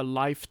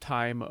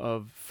lifetime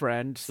of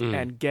friends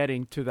and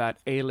getting to that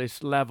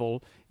A-list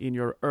level in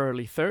your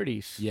early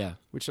 30s,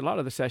 which a lot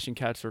of the session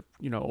cats are,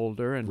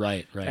 older. And,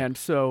 right. And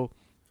so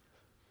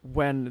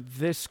when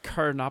this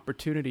current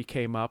opportunity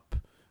came up,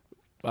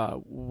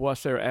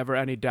 was there ever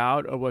any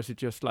doubt, or was it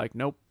just like,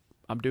 nope,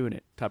 I'm doing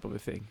it type of a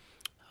thing?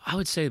 I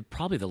would say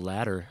probably the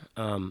latter.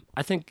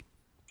 I think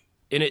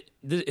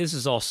this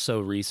is all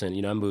so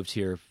recent. I moved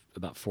here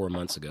about 4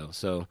 months ago.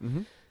 So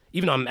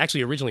even though I'm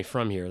actually originally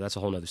from here, that's a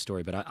whole other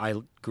story. But I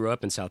grew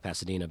up in South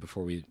Pasadena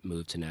before we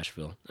moved to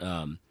Nashville.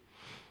 When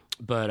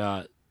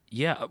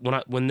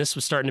this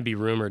was starting to be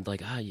rumored,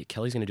 like,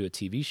 Kelly's going to do a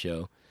TV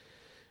show,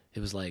 it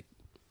was like,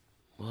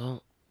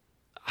 well,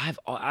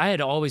 I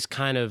had always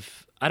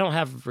I don't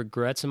have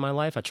regrets in my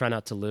life. I try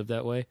not to live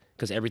that way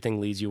because everything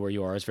leads you where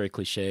you are. It's very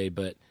cliche,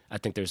 but I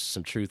think there's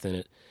some truth in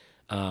it.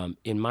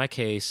 In my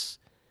case,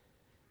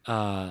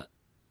 if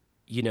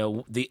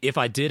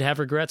I did have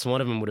regrets,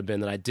 one of them would have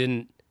been that I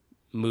didn't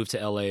move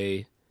to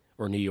LA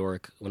or New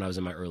York when I was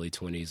in my early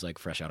 20s, like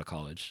fresh out of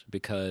college.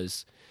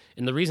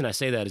 And the reason I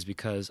say that is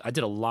because I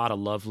did a lot of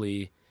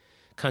lovely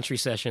country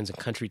sessions and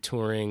country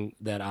touring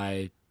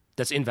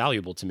that's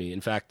invaluable to me.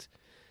 In fact,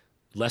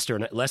 Lester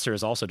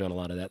has also done a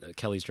lot of that,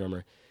 Kelly's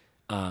drummer.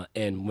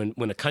 And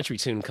when a country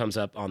tune comes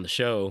up on the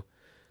show,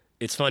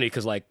 it's funny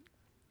because like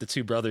the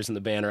two brothers in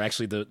the band are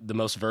actually the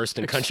most versed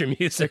in country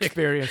music.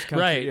 Experienced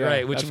country.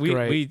 Right, which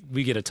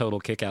we get a total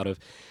kick out of.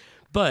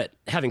 But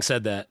having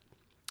said that,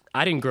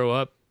 I didn't grow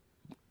up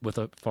with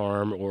a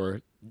farm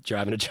or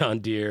driving a John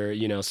Deere,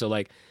 so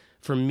like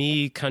for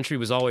me, country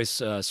was always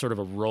sort of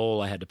a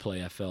role I had to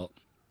play, I felt.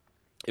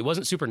 It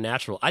wasn't super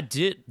natural. I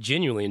did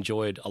genuinely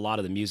enjoyed a lot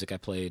of the music I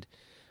played.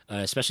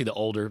 Especially the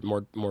older,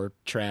 more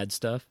trad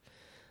stuff.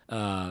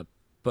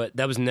 But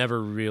that was never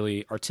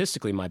really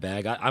artistically my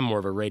bag. I'm more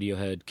of a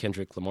Radiohead,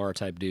 Kendrick Lamar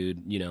type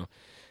dude,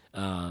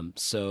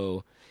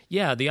 So,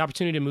 the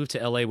opportunity to move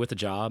to LA with a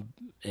job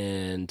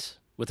and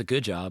with a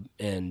good job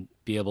and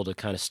be able to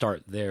kind of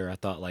start there, I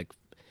thought like,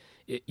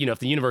 if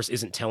the universe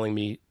isn't telling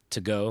me to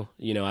go,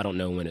 I don't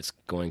know when it's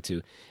going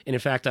to. And in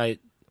fact,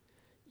 it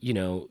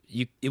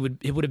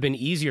would have been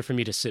easier for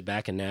me to sit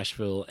back in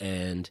Nashville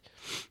and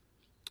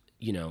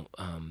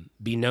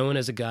be known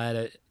as a guy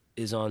that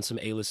is on some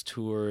A-list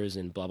tours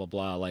and blah, blah,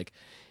 blah,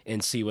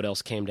 and see what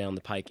else came down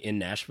the pike in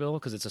Nashville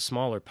because it's a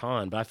smaller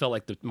pond. But I felt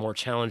like the more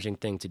challenging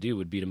thing to do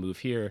would be to move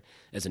here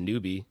as a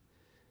newbie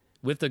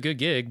with a good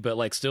gig,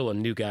 but still a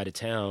new guy to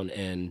town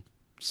and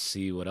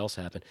see what else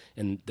happened.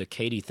 And the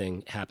Katy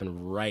thing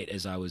happened right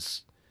as I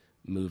was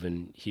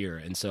moving here.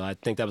 And so I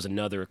think that was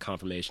another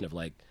confirmation of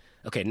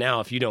okay, now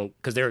if you don't,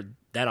 because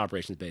that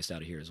operation's based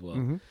out of here as well.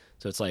 Mm-hmm.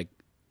 So it's like,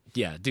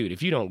 yeah, dude,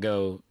 if you don't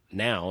go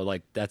now,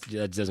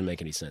 that doesn't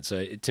make any sense.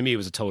 So to me, it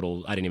was a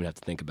total, I didn't even have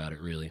to think about it,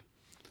 really.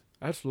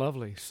 That's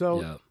lovely.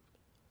 So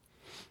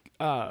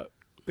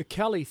the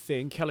Kelly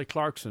thing, Kelly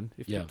Clarkson,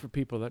 for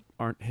people that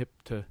aren't hip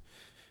to,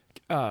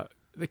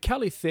 the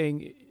Kelly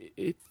thing,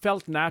 it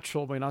felt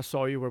natural when I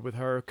saw you were with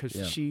her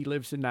because she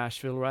lives in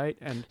Nashville, right?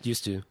 And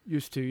Used to,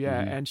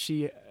 yeah. Mm-hmm. And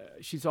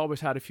she's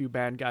always had a few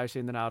band guys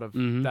in and out of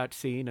that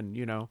scene. And,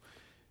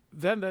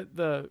 then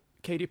the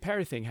Katy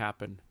Perry thing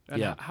happened.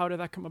 And how did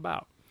that come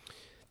about?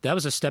 That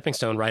was a stepping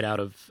stone right out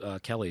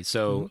of Kelly.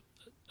 So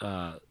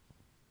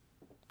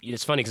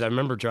it's funny because I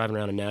remember driving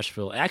around in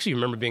Nashville. I actually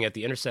remember being at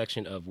the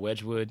intersection of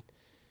Wedgwood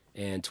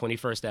and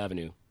 21st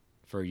Avenue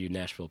for you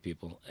Nashville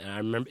people. And I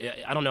remember,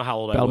 I don't know how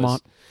old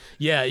Belmont. I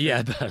was.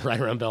 Yeah, right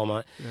around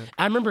Belmont. Yeah.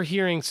 I remember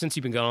hearing Since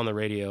You've Been Gone on the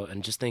radio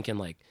and just thinking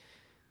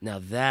now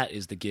that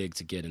is the gig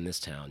to get in this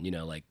town.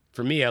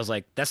 For me, I was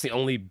like, that's the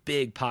only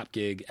big pop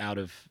gig out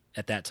of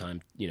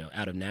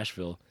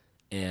Nashville.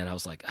 And I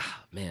was like,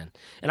 man.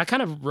 And I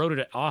kind of wrote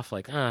it off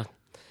I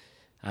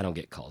don't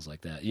get calls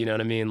like that. You know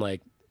what I mean?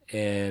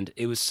 And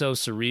it was so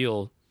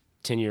surreal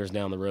 10 years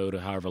down the road or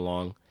however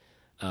long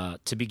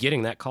to be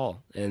getting that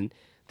call. And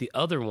the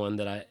other one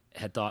that I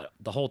had thought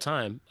the whole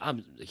time,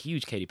 I'm a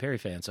huge Katy Perry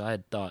fan, so I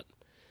had thought,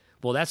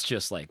 well, that's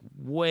just like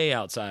way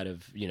outside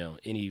of,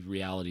 any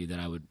reality that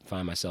I would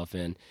find myself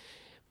in.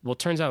 Well, it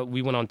turns out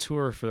we went on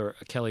tour for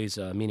Kelly's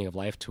Meaning of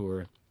Life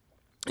tour,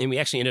 and we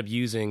actually ended up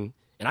using,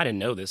 and I didn't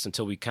know this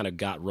until we kind of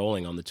got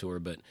rolling on the tour,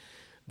 but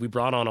we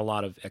brought on a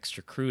lot of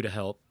extra crew to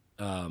help,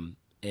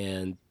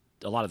 and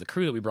a lot of the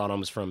crew that we brought on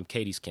was from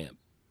Katy's camp.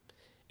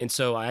 And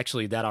so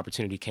that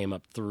opportunity came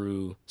up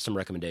through some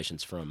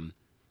recommendations from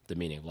the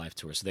Meaning of Life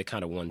tour, so they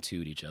kind of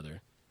 1-2'd each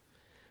other.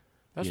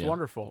 That's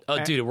wonderful. Oh,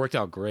 dude, it worked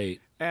out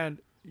great. And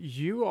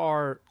you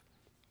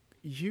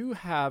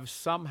have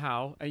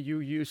somehow, and you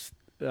used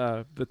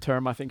the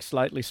term, I think,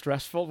 slightly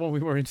stressful when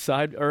we were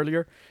inside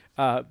earlier,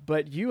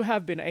 but you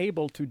have been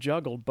able to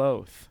juggle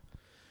both.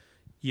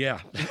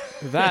 Yeah.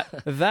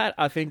 that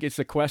I think is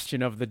a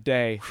question of the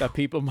day that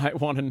people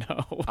might want to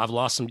know. I've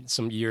lost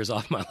some years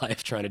off my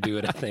life trying to do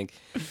it, I think.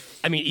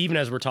 I mean, even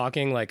as we're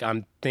talking, like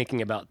I'm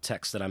thinking about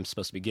texts that I'm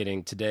supposed to be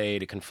getting today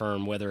to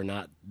confirm whether or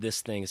not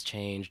this thing has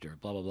changed or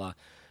blah, blah,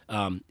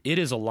 blah. It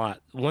is a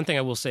lot. One thing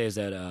I will say is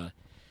that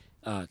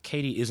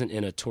Katy isn't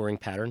in a touring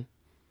pattern,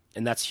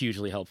 and that's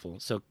hugely helpful.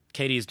 So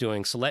Katy is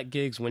doing select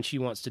gigs when she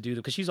wants to do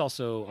them, because she's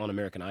also on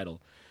American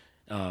Idol.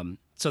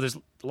 So there's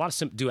a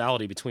lot of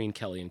duality between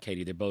Kelly and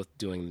Katy. They're both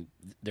doing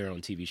their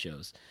own TV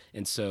shows.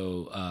 And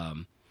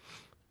so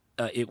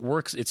it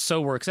works. It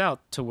so works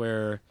out to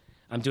where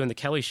I'm doing the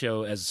Kelly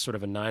show as sort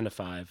of a 9 to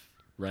 5,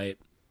 right?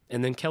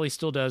 And then Kelly we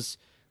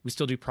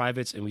still do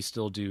privates, and we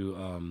still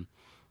do,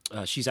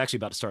 she's actually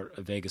about to start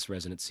a Vegas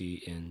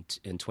residency in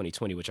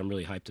 2020, which I'm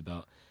really hyped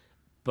about.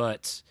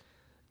 But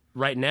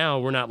right now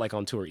we're not like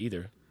on tour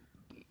either.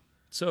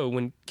 So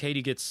when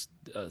Katy gets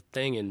a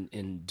thing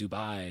in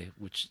Dubai,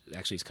 which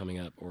actually is coming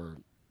up, or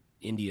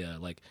India,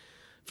 like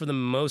for the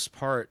most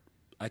part,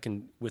 I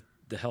can, with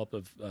the help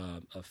of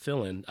a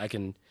fill-in, I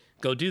can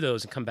go do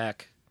those and come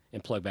back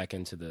and plug back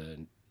into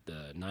the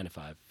 9 to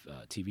 5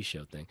 TV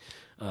show thing.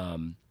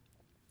 And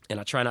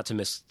I try not to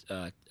miss.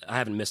 I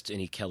haven't missed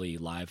any Kelly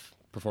live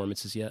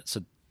performances yet,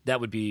 so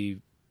that would be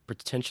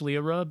potentially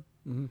a rub.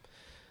 Mm-hmm.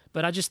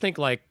 But I just think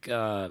like.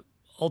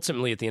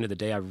 Ultimately, at the end of the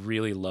day, I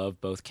really love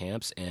both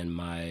camps, and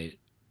my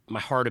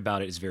heart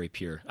about it is very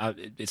pure.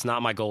 It's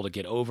not my goal to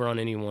get over on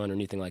anyone or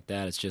anything like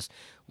that. It's just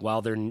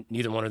while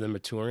neither one of them are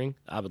touring,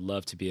 I would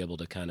love to be able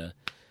to kind of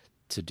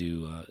to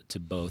do to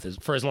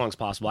both for as long as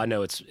possible. I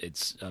know it's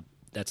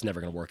that's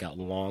never going to work out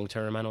long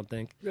term. I don't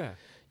think. Yeah.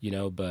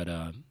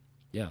 But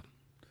yeah.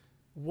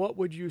 What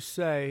would you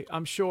say?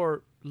 I'm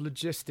sure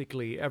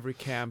logistically, every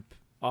camp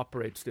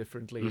operates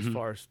differently as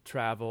far as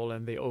travel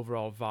and the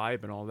overall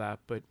vibe and all that,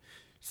 but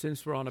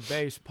since we're on a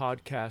bass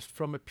podcast,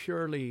 from a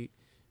purely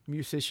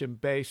musician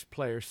bass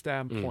player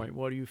standpoint,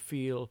 what do you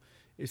feel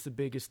is the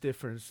biggest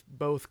difference?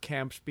 Both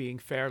camps being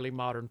fairly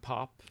modern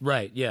pop,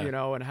 right? Yeah,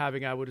 and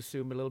having, I would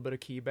assume, a little bit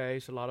of key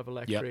bass, a lot of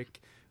electric.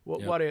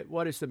 Yep.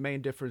 What is the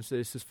main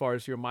differences as far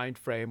as your mind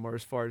frame or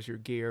as far as your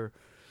gear,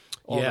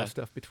 all that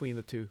stuff between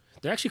the two?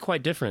 They're actually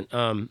quite different.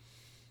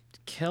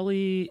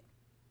 Kelly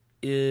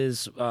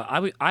is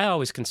I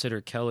always consider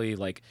Kelly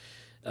like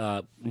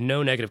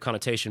no negative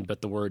connotation,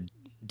 but the word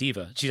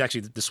diva. She's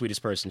actually the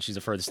sweetest person. She's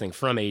the furthest thing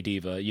from a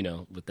diva,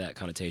 with that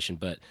connotation.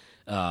 But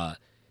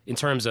in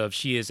terms of,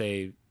 she is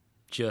a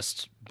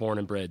just born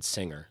and bred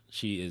singer.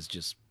 She is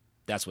just,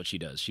 that's what she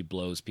does. She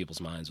blows people's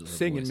minds with her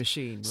singing voice.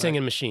 Machine. Right?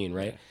 Singing machine,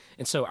 right? Yeah.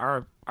 And so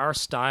our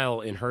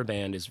style in her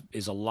band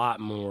is a lot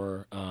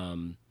more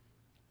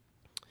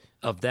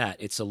of that.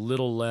 It's a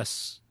little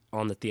less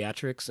on the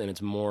theatrics, and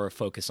it's more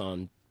focus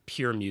on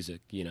pure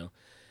music,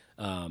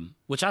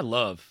 which I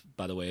love,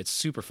 by the way. It's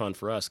super fun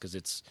for us because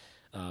it's,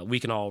 we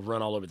can all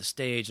run all over the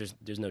stage.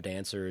 There's no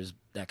dancers,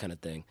 that kind of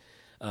thing.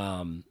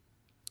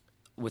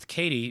 With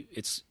Katy,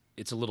 it's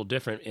a little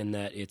different in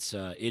that it's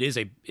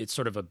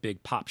sort of a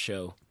big pop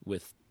show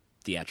with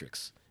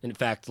theatrics. And in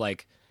fact,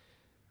 like,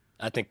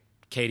 I think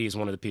Katy is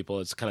one of the people.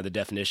 It's kind of the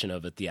definition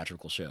of a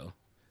theatrical show,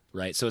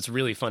 right? So it's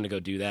really fun to go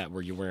do that,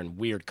 where you're wearing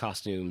weird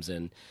costumes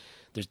and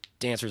there's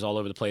dancers all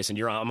over the place, and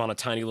I'm on a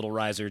tiny little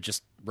riser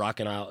just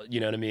rocking out,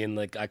 you know what I mean?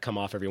 Like, I come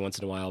off every once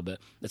in a while, but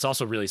it's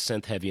also really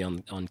synth heavy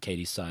on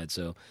Katy's side.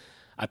 So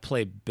I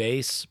play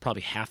bass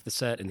probably half the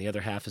set, and the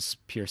other half is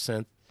pure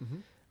synth.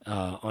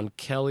 Mm-hmm. On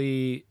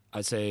Kelly,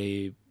 I'd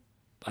say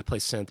I play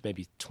synth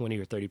maybe 20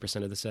 or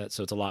 30% of the set,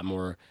 so it's a lot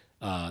more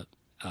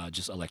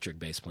just electric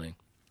bass playing.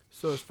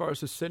 So as far as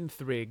the synth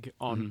rig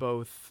on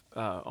both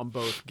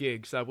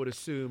gigs, I would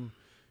assume,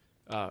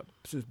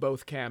 since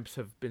both camps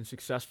have been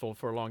successful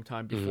for a long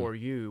time before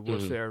you,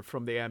 was there,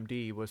 from the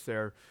MD, was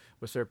there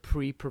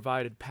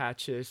pre-provided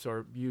patches,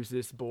 or use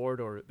this board,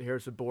 or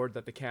here's a board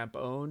that the camp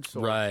owns?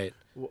 Or right.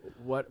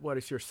 What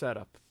is your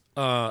setup?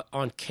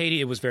 On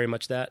Katy, it was very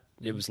much that.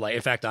 It was like,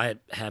 in fact, I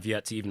have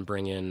yet to even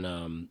bring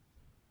in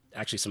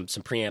actually some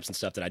preamps and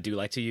stuff that I do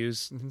like to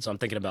use. So I'm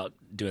thinking about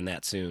doing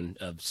that soon,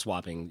 of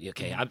swapping.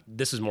 Okay,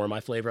 this is more my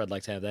flavor. I'd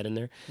like to have that in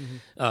there.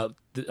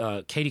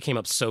 Katy came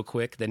up so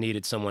quick. They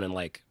needed someone in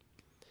like,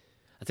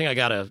 I think I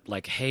got a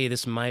like, hey,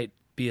 this might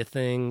be a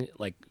thing,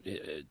 like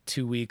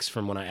 2 weeks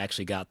from when I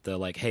actually got the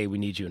like, hey, we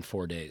need you in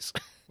 4 days.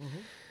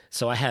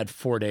 So I had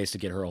 4 days to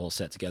get her whole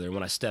set together. And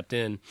when I stepped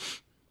in,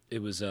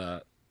 it was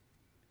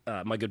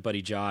my good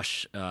buddy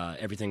Josh.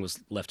 Everything was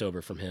left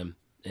over from him,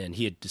 and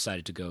he had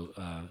decided to go.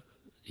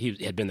 He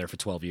had been there for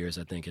 12 years,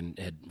 I think, and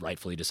had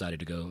rightfully decided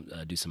to go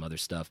do some other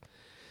stuff.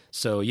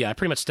 So, yeah, I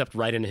pretty much stepped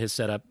right into his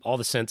setup. All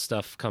the synth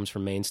stuff comes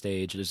from Main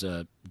Stage. There's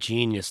a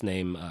genius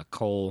named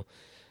Cole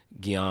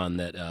Guion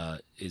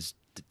that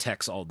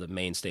techs all the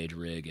Main Stage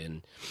rig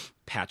and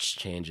patch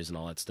changes and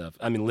all that stuff.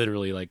 I mean,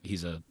 literally, like,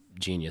 he's a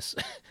genius.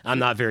 I'm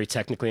not very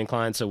technically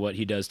inclined, so what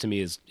he does to me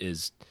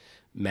is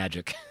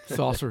magic.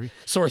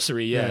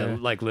 Sorcery, yeah,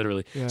 like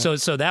literally. Yeah.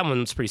 So that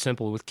one's pretty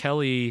simple. With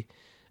Kelly...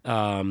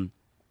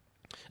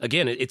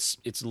 again, it's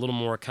a little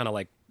more kind of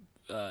like,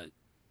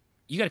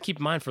 you got to keep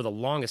in mind for the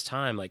longest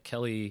time, like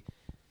Kelly,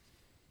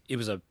 it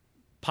was a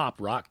pop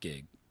rock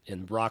gig,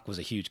 and rock was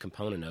a huge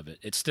component of it.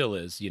 It still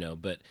is,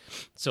 but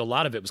so a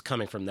lot of it was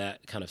coming from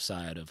that kind of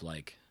side of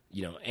like,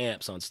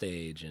 amps on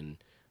stage, and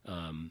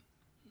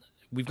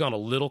we've gone a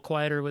little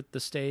quieter with the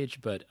stage,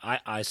 but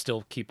I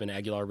still keep an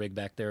Aguilar rig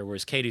back there,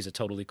 whereas Katy's a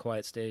totally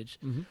quiet stage.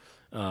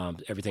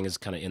 Everything is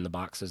kind of in the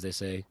box, as they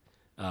say.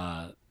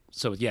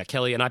 So, yeah,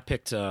 Kelly, and I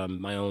picked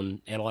my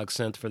own analog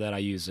synth for that. I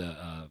use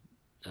a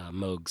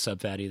Moog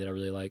Subfatty that I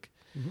really like,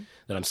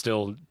 that I'm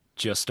still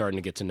just starting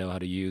to get to know how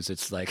to use.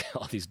 It's like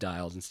all these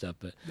dials and stuff.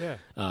 But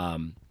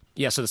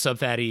so the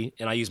Subfatty,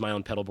 and I use my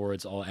own pedal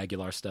boards, all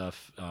Aguilar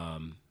stuff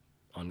on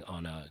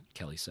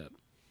Kelly set.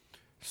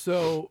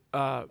 So,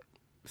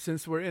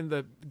 since we're in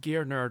the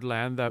gear nerd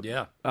land, I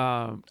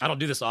don't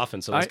do this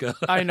often, so let's go.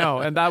 I know,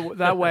 and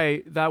that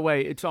way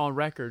it's on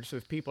record. So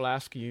if people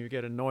ask you, you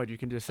get annoyed, you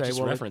can just say,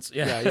 "Well, reference."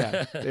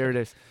 There it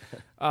is.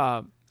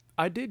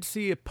 I did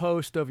see a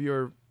post of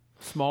your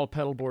small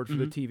pedal board for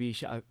the TV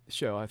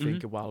show. I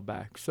think a while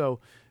back. So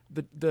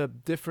the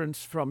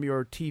difference from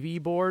your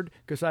TV board,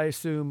 because I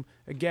assume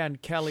again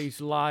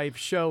Kelly's live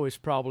show is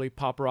probably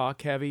pop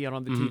rock heavy, and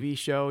on the TV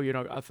show,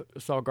 I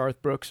saw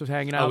Garth Brooks was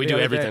hanging out. Oh, we do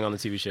everything on the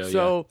TV show.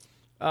 So.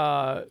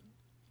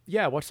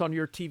 What's on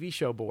your TV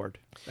show board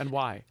and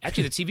why?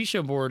 Actually, the TV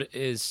show board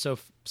is so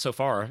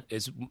far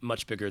is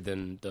much bigger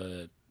than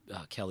the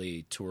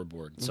Kelly Tour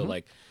board. So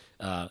like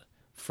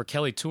for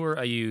Kelly Tour,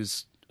 I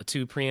use a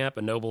 2 preamp,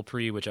 a Noble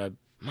pre, which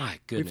my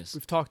goodness,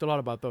 we've talked a lot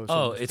about those.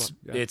 Oh,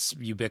 it's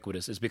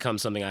ubiquitous. It's become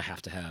something I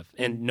have to have.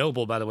 And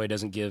Noble, by the way,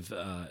 doesn't give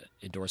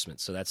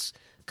endorsements, so that's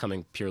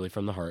coming purely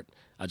from the heart.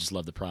 I just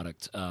love the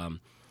product.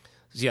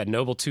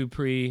 Noble 2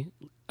 pre.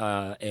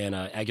 And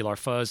Aguilar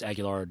Fuzz,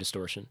 Aguilar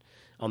Distortion.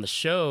 On the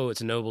show, it's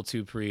a Noble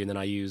 2 pre, and then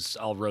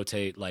I'll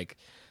rotate, like,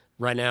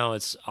 right now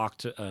it's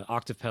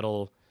octave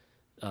pedal,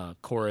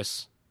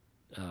 chorus,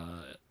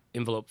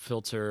 envelope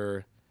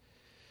filter,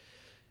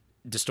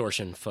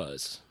 distortion,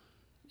 fuzz.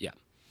 Yeah.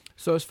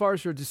 So as far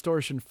as your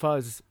distortion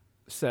fuzz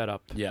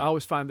setup, I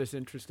always find this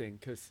interesting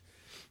because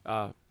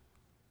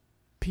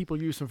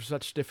people use them for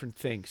such different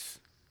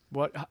things.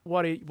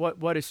 What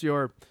is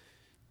your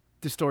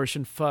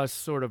distortion fuzz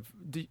sort of?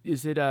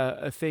 Is it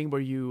a thing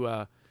where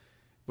you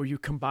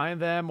combine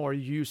them, or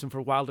you use them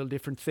for wildly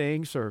different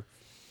things? Or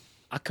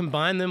I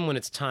combine them when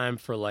it's time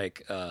for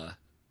like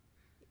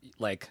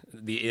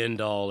the end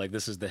all, like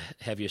this is the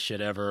heaviest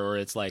shit ever, or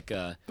it's like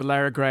the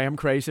Larry Graham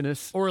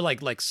craziness, or like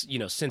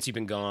Since You've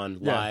Been Gone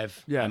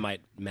live. I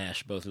might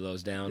mash both of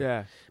those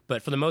down.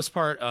 But for the most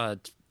part,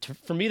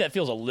 for me that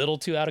feels a little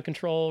too out of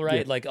control,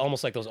 right? Like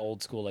almost like those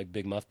old school like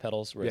Big Muff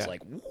pedals where it's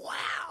like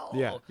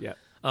wow.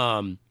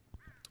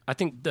 I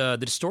think the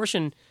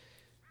distortion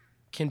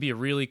can be a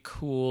really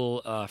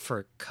cool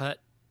for cut.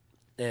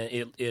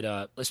 It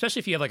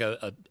especially if you have like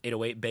a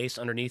 808 bass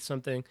underneath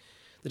something.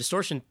 The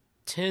distortion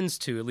tends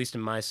to, at least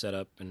in my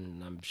setup,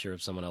 and I'm sure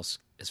if someone else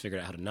has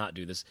figured out how to not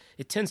do this,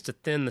 it tends to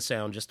thin the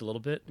sound just a little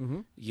bit.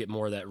 You get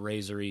more of that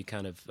razory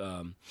kind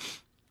of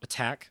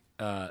attack.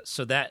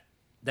 So that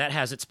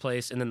has its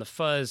place. And then the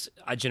fuzz,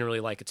 I generally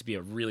like it to be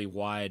a really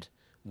wide,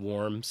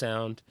 warm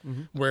sound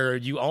where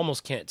you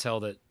almost can't tell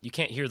that you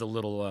can't hear the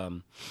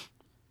little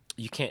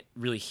you can't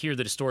really hear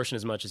the distortion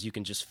as much as you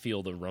can just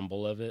feel the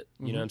rumble of it.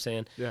 You know what I'm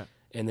saying?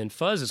 And then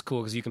fuzz is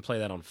cool because you can play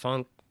that on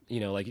funk,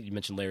 like you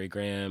mentioned Larry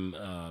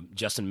Graham,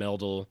 Justin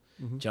Meldal,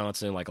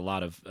 Johnson, like a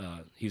lot of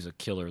he's a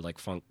killer like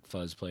funk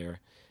fuzz player.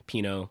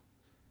 Pino.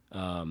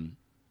 And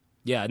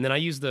then I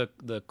use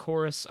the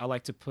chorus. I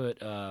like to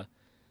put I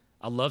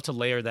love to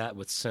layer that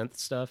with synth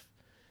stuff,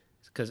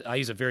 because I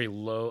use a very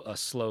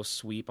slow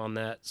sweep on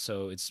that,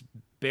 so it's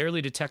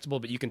barely detectable,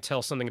 but you can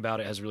tell something about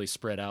it has really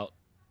spread out,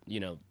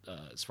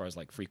 as far as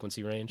like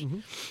frequency range.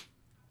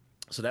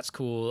 So that's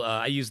cool.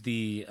 I use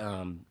the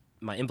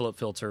my envelope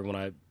filter when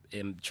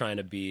am trying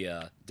to be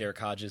Derek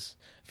Hodges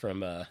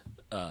from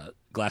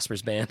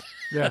Glasper's band.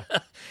 Yeah.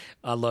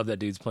 I love that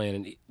dude's playing.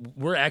 And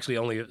we're actually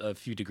only a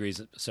few degrees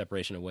of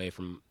separation away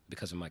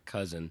because of my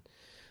cousin.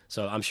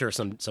 So I'm sure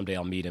someday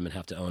I'll meet him and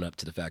have to own up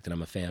to the fact that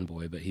I'm a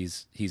fanboy, but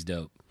he's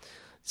dope.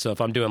 So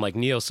if I'm doing like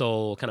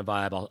neo-soul kind of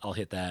vibe, I'll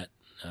hit that.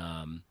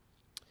 And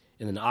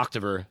then the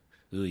Octaver,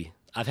 really,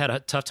 I've had a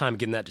tough time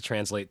getting that to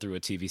translate through a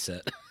TV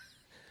set.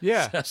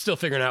 Yeah. So I'm still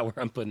figuring out where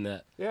I'm putting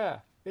that. Yeah.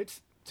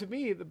 It's, to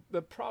me,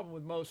 the problem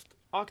with most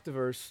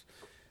Octavers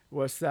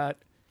was that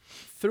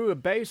through a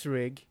bass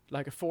rig,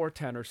 like a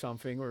 410 or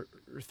something, or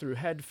through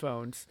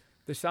headphones,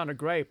 they sounded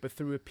great, but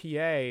through a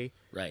PA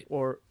Right.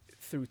 or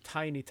through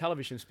tiny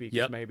television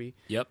speakers maybe,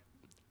 Yep.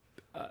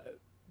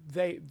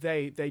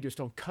 They just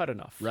don't cut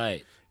enough.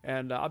 Right.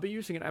 And I've been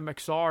using an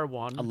MXR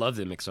one. I love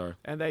the MXR.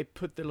 And they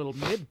put the little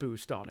mid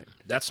boost on it.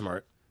 That's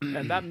smart.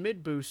 And that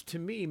mid boost, to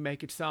me,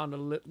 make it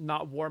sound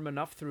not warm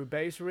enough through a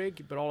bass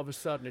rig, but all of a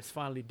sudden it's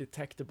finally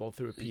detectable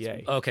through a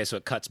PA. Okay, so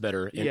it cuts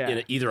better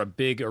in either a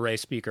big array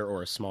speaker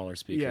or a smaller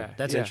speaker. Yeah,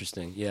 That's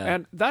interesting. Yeah.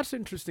 And that's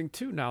interesting,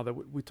 too, now that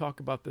we talk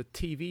about the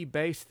TV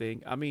bass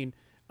thing. I mean,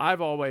 I've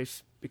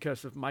always,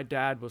 because of my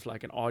dad was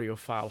like an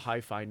audiophile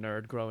hi-fi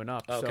nerd growing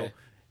up. Okay. So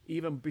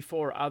even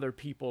before other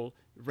people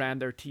ran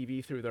their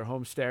TV through their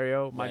home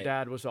stereo, my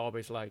dad was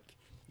always like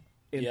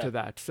into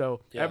that. So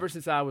ever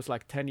since I was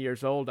like 10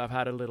 years old, I've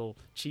had a little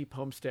cheap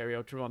home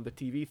stereo to run the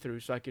TV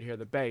through so I could hear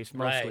the bass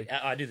mostly.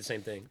 Right. I do the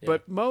same thing. Yeah.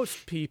 But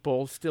most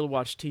people still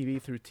watch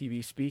TV through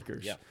TV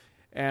speakers. Yeah.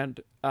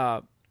 And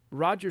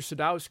Roger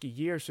Sadowski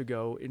years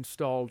ago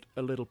installed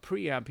a little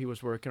preamp he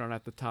was working on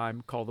at the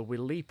time called the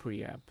Will Lee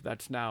preamp.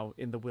 That's now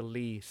in the Will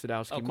Lee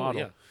Sadowski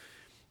model. Yeah.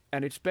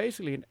 And it's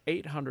basically an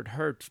 800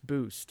 hertz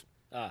boost,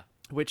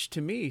 which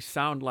to me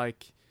sounds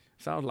like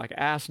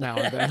ass now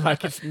and then.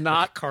 Like it's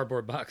not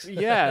cardboard box.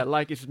 Yeah,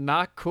 like it's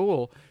not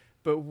cool.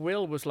 But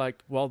Will was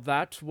like, well,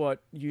 that's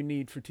what you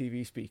need for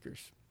TV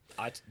speakers.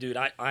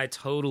 I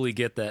totally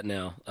get that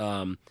now.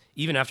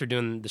 Even after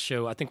doing the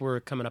show, I think we're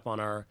coming up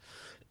on our,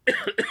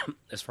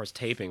 as far as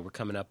taping,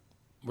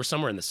 we're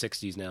somewhere in the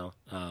 60s now.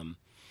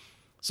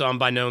 So I'm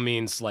by no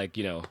means like,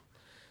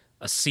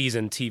 a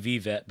seasoned TV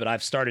vet, but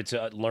I've started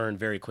to learn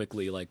very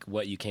quickly like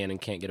what you can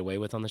and can't get away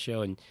with on the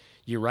show. And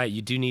you're right,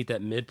 you do need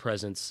that mid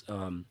presence.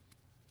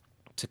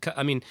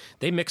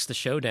 They mix the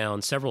show down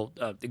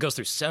it goes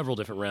through several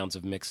different rounds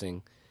of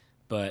mixing,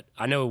 but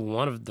I know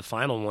one of the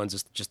final ones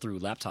is just through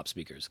laptop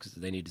speakers because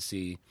they need to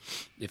see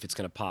if it's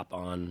going to pop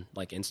on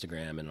like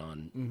Instagram and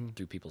on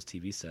through people's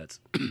TV sets.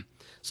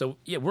 So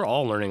yeah, we're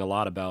all learning a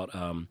lot about,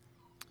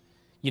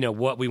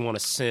 what we want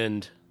to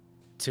send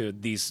to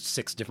these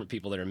 6 different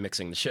people that are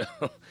mixing the show.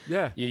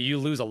 Yeah. You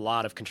lose a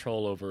lot of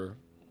control over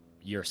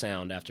your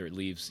sound after it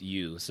leaves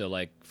you. So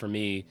like for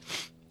me,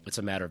 it's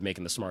a matter of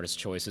making the smartest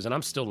choices, and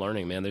I'm still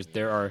learning, man.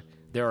 There are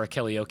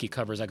karaoke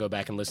covers I go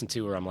back and listen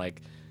to where I'm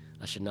like,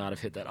 I should not have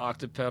hit that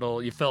octave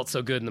pedal. You felt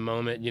so good in the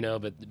moment,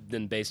 but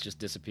then bass just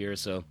disappears.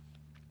 So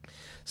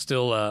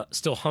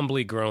still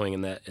humbly growing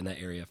in that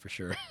area for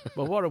sure.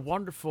 But what a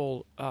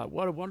wonderful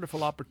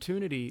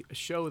opportunity, a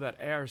show that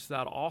airs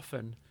that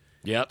often.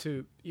 Yeah.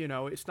 To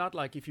it's not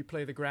like if you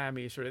play the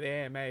Grammys or the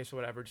AMAs or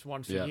whatever, just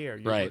once a year.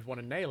 You right. want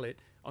to nail it.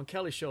 On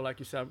Kelly's show, like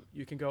you said,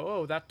 you can go,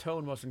 oh, that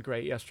tone wasn't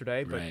great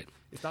yesterday, but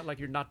it's not like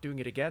you're not doing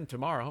it again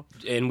tomorrow.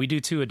 And we do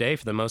 2 a day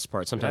for the most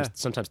part.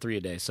 Sometimes 3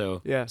 a day.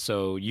 So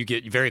So you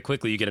get very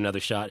quickly you get another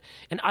shot.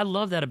 And I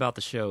love that about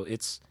the show.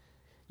 It's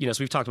so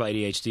we've talked about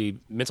ADHD,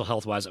 mental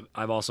health wise.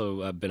 I've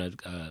also been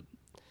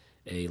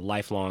a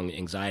lifelong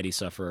anxiety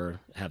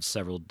sufferer. Have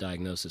several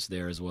diagnoses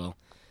there as well,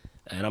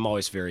 and I'm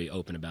always very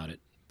open about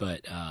it.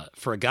 But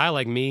for a guy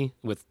like me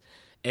with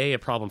A, a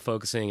problem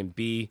focusing, and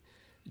B,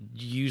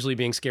 usually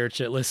being scared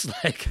shitless,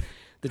 like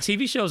the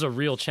TV show is a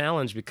real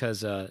challenge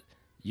because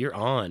you're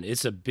on.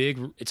 It's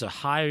a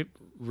high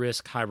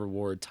risk, high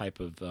reward type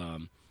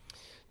of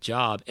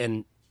job.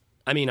 And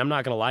I mean, I'm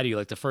not going to lie to you,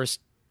 like the first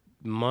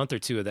month or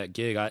 2 of that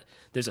gig,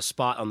 there's a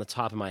spot on the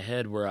top of my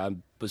head where I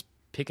was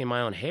picking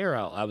my own hair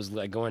out. I was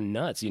like going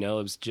nuts, it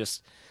was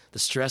just, the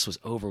stress was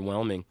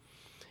overwhelming.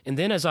 And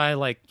then as I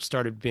like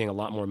started being a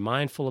lot more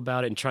mindful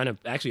about it and trying to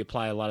actually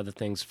apply a lot of the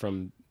things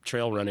from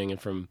trail running and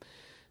from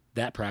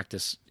that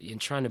practice and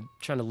trying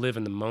to live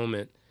in the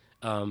moment,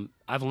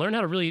 I've learned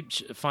how to really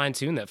fine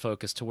tune that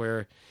focus to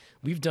where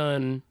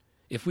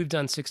if we've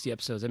done 60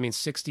 episodes, that means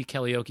 60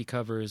 karaoke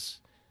covers,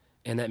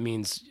 and that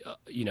means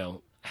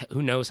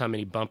who knows how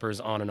many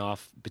bumpers on and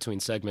off between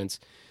segments.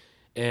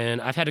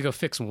 And I've had to go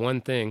fix one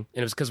thing,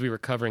 and it was because we were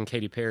covering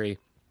Katy Perry.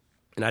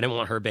 And I didn't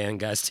want her band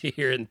guys to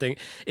hear it and think.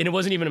 And it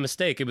wasn't even a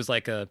mistake. It was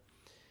like it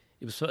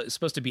was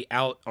supposed to be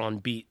out on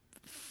beat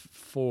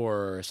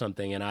 4 or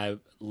something, and I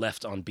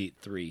left on beat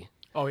 3.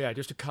 Oh yeah,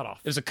 just a cutoff.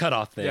 It was a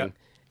cutoff thing. Yeah.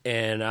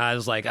 And I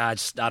was like, I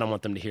don't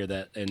want them to hear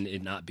that and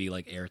it not be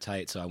like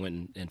airtight. So I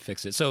went and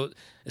fixed it. So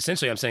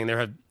essentially, I'm saying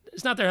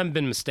it's not there haven't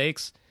been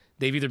mistakes.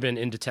 They've either been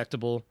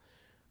indetectable.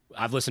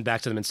 I've listened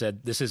back to them and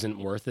said, this isn't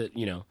worth it.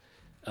 No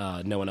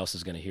one else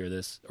is going to hear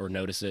this or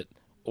notice it.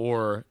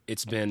 Or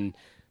it's been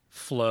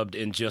flubbed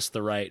in just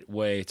the right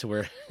way to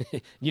where,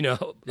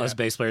 us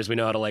bass players, we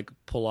know how to like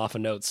pull off a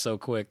note so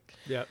quick.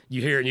 Yep.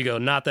 You hear it and you go,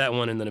 not that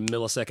one, and then a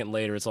millisecond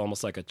later, it's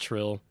almost like a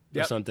trill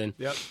or something.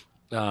 Yep.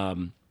 So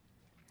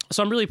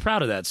I'm really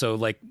proud of that. So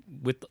like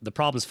with the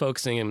problems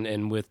focusing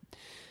and with,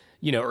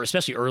 or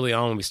especially early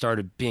on when we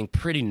started being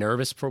pretty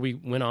nervous before we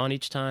went on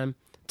each time,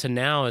 to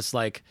now it's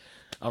like,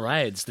 all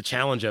right, it's the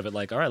challenge of it.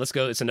 Like, all right, let's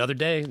go. It's another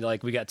day.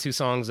 Like, we got 2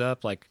 songs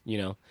up. Like,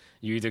 you're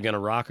either going to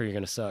rock or you're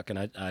going to suck. And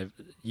I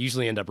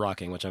usually end up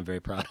rocking, which I'm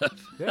very proud of.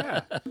 Yeah.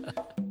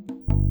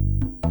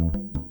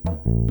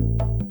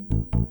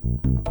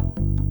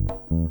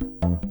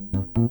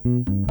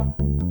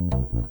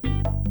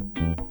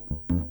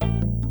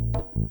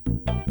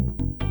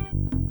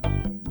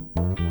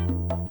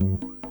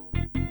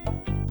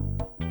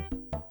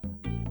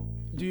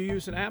 Do you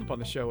use an amp on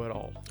the show at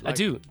all? I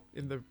do.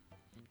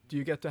 Do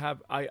you get to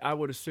have? I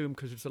would assume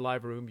because it's a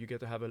live room, you get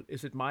to have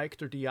Is it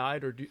mic'd or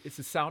DI'd, or is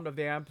the sound of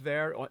the amp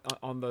there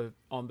on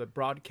the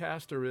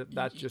broadcast, or is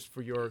that just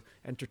for your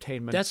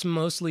entertainment? That's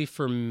mostly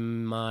for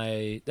me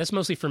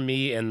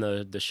and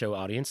the show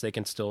audience. They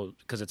can still,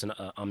 because it's an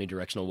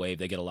omnidirectional wave,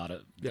 they get a lot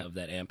of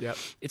that amp. Yep.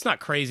 It's not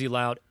crazy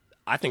loud.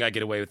 I think I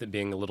get away with it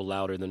being a little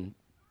louder than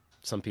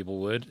some people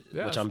would,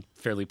 which I'm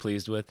fairly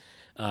pleased with.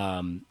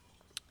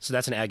 So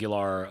that's an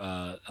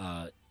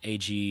Aguilar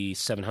AG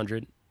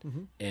 700.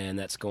 Mm-hmm. And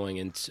that's going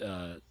into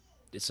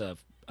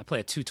I play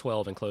a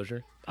 212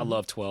 enclosure. I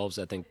love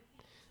 12s. I think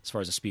as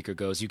far as a speaker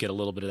goes, you get a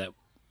little bit of that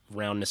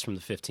roundness from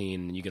the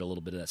 15, and you get a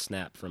little bit of that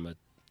snap from a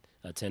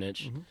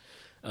 10-inch.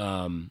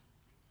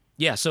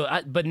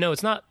 Mm-hmm. But no,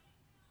 it's not.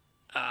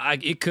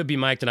 It could be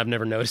mic'd, and I've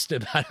never noticed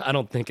it. But I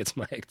don't think it's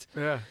mic'd.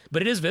 Yeah,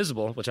 but it is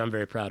visible, which I'm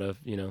very proud of.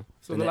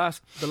 So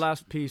the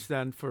last piece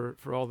then for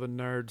all the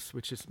nerds,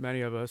 which is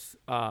many of us.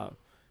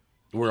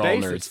 We're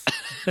basses. all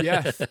nerds.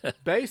 Yes,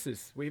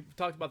 basses. We've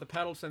talked about the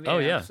pedals and the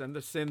amps and the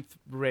synth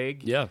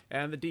rig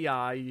and the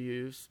DI you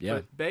use. Yeah.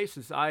 But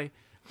basses, I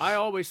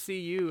always see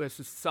you as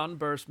a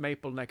sunburst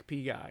maple neck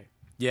P guy.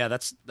 Yeah,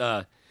 that's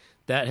that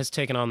has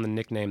taken on the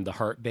nickname the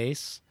Heart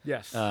Bass.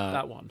 Yes,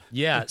 that one.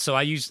 Yeah, so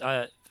I used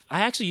I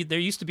actually, there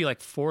used to be like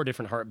 4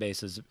 different Heart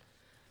basses.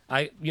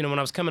 When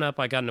I was coming up,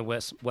 I got into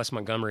Wes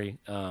Montgomery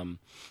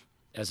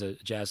as a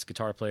jazz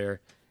guitar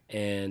player.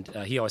 And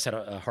he always had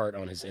a heart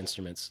on his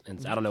instruments.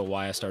 And I don't know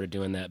why I started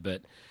doing that,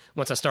 but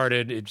once I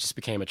started, it just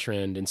became a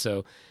trend. And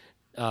so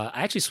I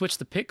actually switched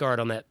the pick guard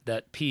on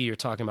that P you're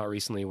talking about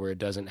recently, where it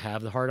doesn't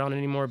have the heart on it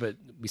anymore, but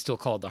we still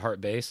call it the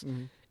heart bass.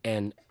 Mm-hmm.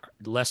 And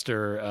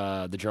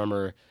Lester, the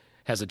drummer,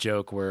 has a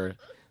joke where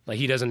like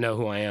he doesn't know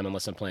who I am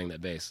unless I'm playing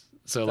that bass.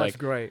 So that's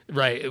great,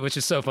 right? Which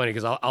is so funny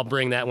because I'll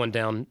bring that one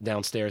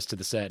downstairs to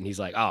the set, and he's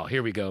like, "Oh,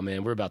 here we go,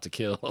 man. We're about to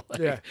kill."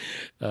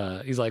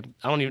 He's like,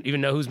 "I don't even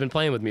know who's been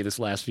playing with me this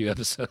last few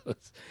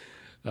episodes,"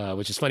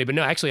 which is funny. But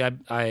no, actually,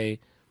 I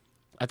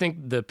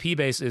think the P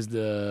bass is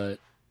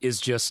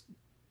just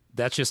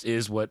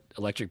what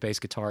electric bass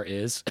guitar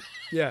is.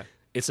 Yeah,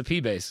 it's a P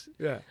bass.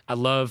 Yeah, I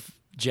love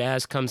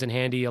jazz, comes in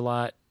handy a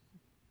lot,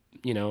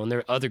 and there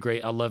are other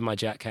great. I love my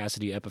Jack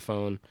Cassidy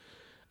Epiphone.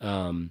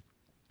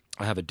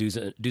 I have a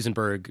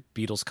Duesenberg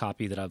Beatles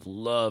copy that I've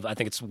loved. I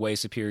think it's way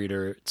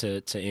superior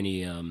to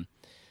any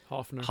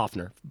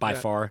Hofner by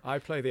far. I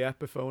play the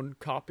Epiphone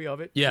copy of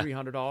it,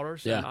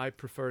 $300, and I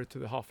prefer it to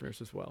the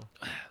Hofners as well.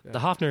 Yeah. The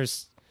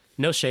Hofners,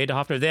 no shade to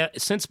Hofner.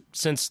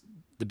 Since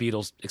the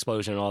Beatles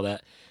explosion and all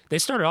that, they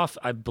started off,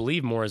 I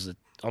believe, more as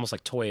almost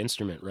like toy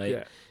instrument, right?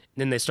 Yeah.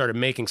 Then they started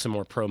making some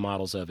more pro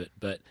models of it,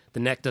 but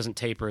the neck doesn't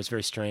taper. It's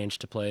very strange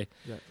to play.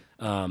 Yeah.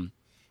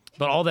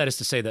 But all that is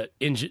to say that,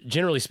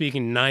 generally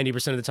speaking,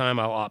 90% of the time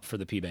I'll opt for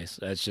the P bass.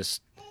 It's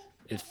just,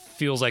 it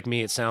feels like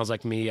me, it sounds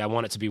like me. I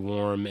want it to be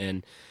warm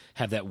and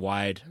have that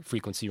wide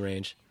frequency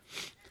range.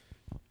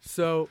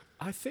 So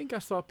I think I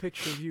saw a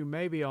picture of you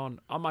maybe I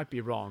might be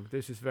wrong.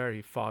 This is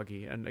very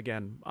foggy, and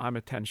again, I'm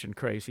attention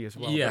crazy as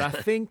well. Yeah. But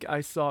I think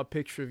I saw a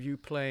picture of you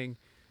playing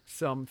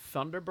some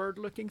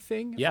Thunderbird-looking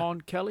thing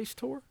on Kelly's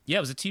tour. Yeah,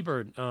 it was a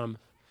T-Bird.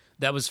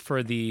 That was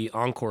for the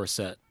encore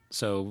set.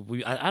 So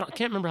I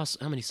can't remember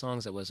how many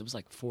songs it was. It was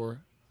like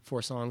four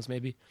songs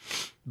maybe.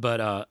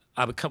 But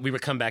we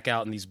would come back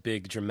out in these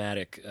big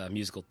dramatic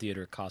musical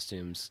theater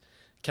costumes.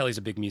 Kelly's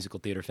a big musical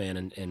theater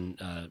fan,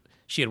 and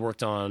she had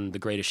worked on The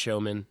Greatest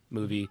Showman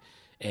movie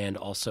and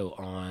also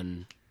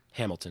on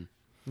Hamilton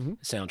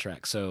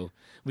soundtrack. So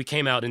we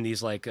came out in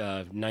these like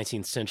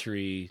 19th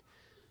century,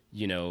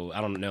 I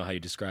don't know how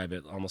you describe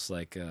it, almost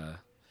like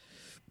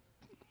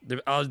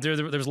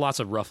there's lots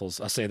of ruffles.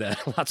 I'll say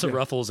that. Lots of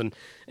ruffles and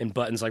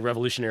buttons, like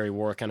Revolutionary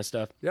War kind of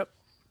stuff. Yep.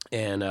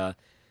 And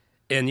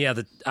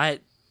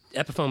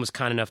Epiphone was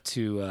kind enough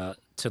to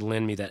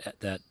lend me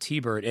that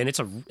T-Bird, and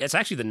it's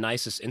actually the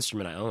nicest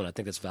instrument I own. I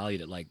think it's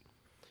valued at like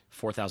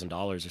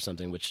 $4,000 or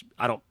something, which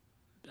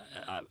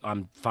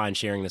I'm fine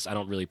sharing this. I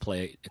don't really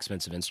play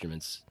expensive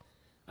instruments.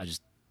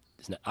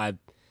 I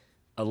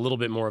a little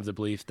bit more of the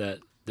belief that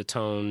the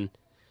tone,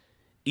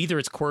 either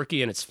it's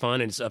quirky and it's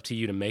fun and it's up to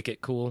you to make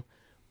it cool,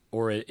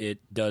 or it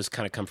does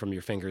kind of come from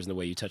your fingers and the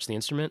way you touch the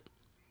instrument.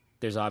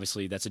 there's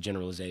obviously, that's a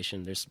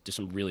generalization. There's just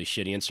some really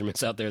shitty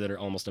instruments out there that are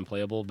almost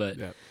unplayable. But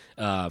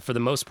for the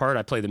most part,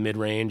 I play the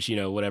mid-range,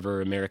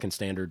 whatever American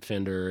Standard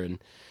Fender.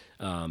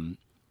 And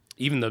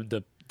even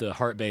the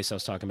heart bass I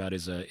was talking about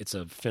it's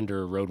a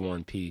Fender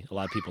Road-Worn P. A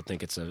lot of people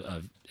think it's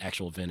a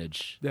actual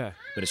vintage. Yeah.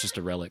 But it's just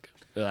a relic.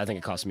 I think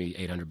it cost me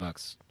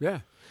 $800. Yeah.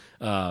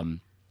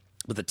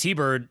 But the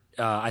T-Bird,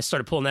 I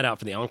started pulling that out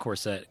for the encore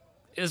set.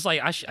 It was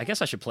like, I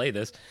guess I should play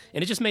this.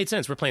 And it just made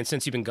sense. We're playing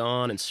Since You've Been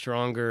Gone and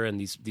Stronger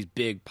and these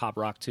big pop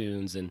rock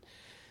tunes. And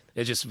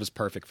it just was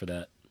perfect for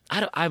that.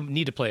 I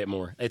need to play it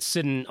more. It's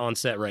sitting on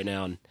set right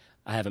now, and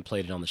I haven't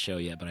played it on the show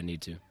yet, but I need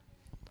to.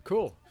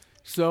 Cool.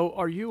 So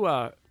are you,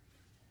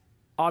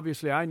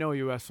 obviously I know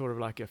you as sort of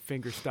like a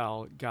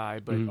fingerstyle guy,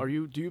 but do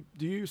you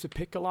use a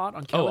pick a lot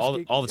on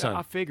Kelly's all the time.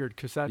 I figured,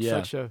 because that's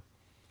such a...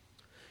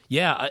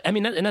 Yeah, I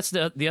mean, and that's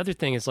the other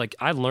thing is, like,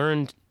 I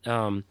learned...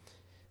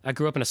 I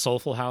grew up in a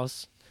soulful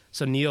house,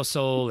 so neo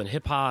soul and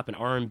hip hop and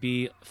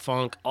R&B,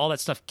 funk, all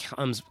that stuff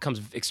comes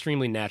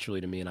extremely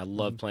naturally to me, and I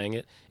love playing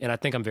it, and I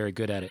think I'm very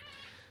good at it.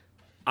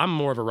 I'm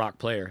more of a rock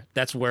player.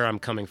 That's where I'm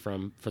coming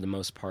from for the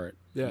most part.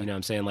 Yeah. You know what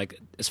I'm saying? Like,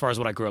 as far as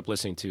what I grew up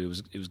listening to,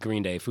 it was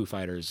Green Day, Foo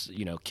Fighters,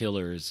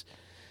 Killers,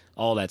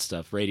 all that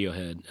stuff,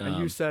 Radiohead. And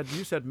you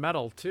said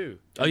metal too.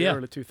 In the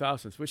early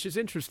 2000s, which is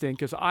interesting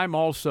because I'm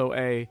also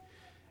a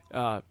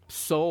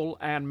soul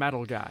and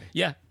metal guy.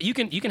 Yeah, you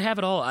can have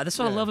it all. That's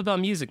what I love about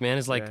music, man.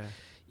 Is like,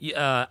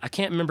 I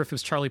can't remember if it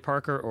was Charlie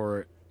Parker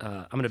or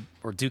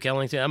Duke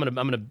Ellington. I'm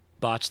gonna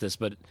botch this,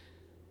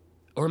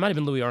 or it might have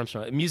been Louis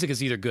Armstrong. Music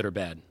is either good or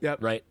bad,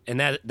 right? And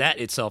that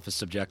itself is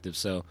subjective.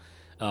 So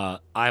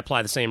I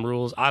apply the same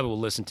rules. I will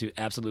listen to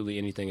absolutely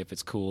anything if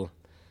it's cool,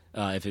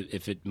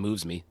 if it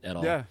moves me at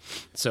all. Yeah.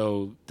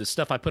 So the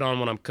stuff I put on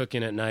when I'm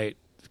cooking at night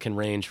can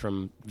range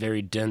from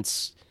very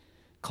dense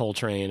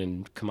Coltrane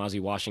and Kamasi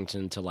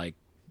Washington to like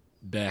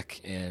Beck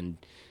and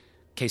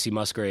Casey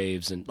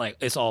Musgraves, and like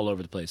it's all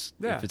over the place.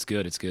 Yeah. If it's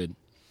good, it's good.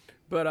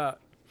 But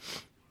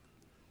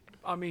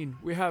I mean,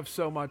 we have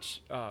so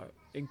much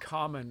in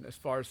common as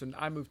far as, and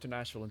I moved to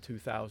Nashville in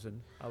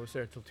 2000. I was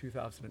there until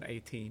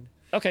 2018.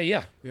 Okay,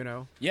 yeah.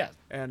 Yeah.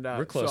 And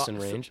we're close in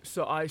range.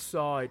 So I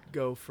saw it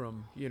go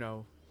from,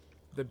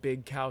 the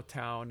big cow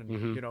town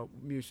and,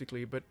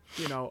 musically, but,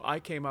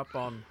 I came up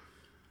on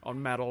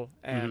metal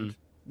and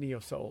neo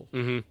soul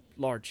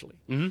largely.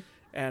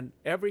 And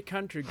every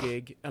country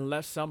gig,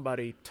 unless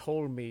somebody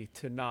told me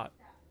to not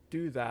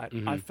do that,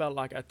 I felt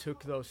like I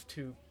took those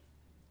two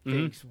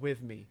things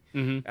with me.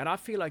 And I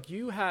feel like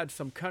you had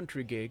some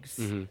country gigs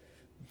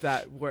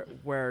that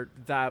where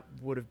that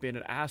would have been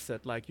an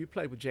asset. Like you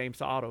played with James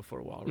Otto for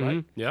a while,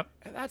 right? Yep.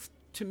 And that's,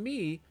 to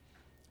me,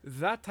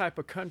 that type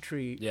of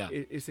country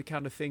is the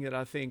kind of thing that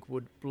I think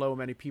would blow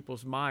many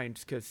people's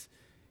minds, because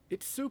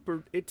it's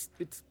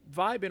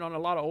vibing on a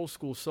lot of old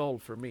school soul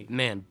for me.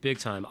 Man, big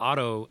time.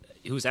 Otto,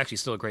 who's actually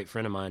still a great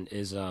friend of mine,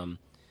 is a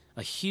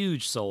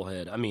huge soul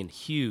head. I mean,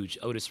 huge.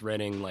 Otis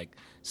Redding, like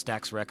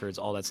Stax Records,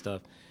 all that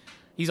stuff.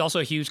 He's also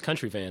a huge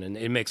country fan, and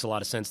it makes a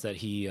lot of sense that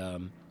he,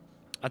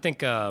 I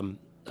think,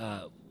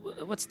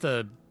 what's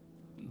the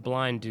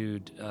blind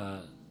dude?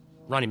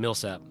 Ronnie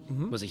Millsap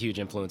was a huge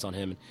influence on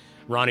him. And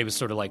Ronnie was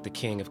sort of like the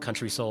king of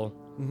country soul.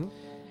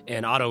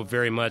 And Otto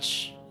very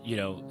much,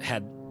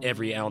 had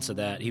every ounce of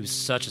that. He was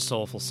such a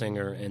soulful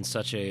singer and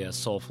such a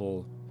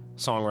soulful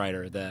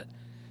songwriter that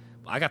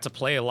I got to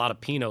play a lot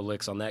of Pinot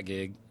licks on that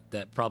gig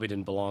that probably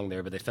didn't belong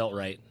there, but they felt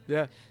right.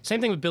 Yeah.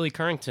 Same thing with Billy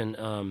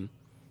Currington.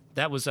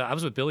 That was I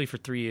was with Billy for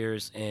 3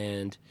 years,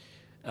 and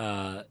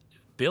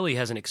Billy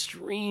has an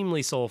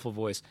extremely soulful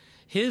voice.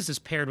 His is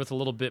paired with a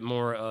little bit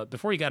more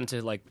before he got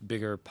into like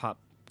bigger pop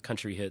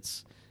country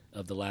hits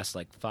of the last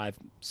like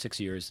 5-6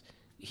 years.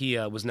 He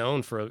was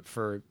known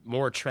for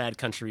more trad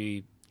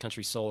country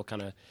soul,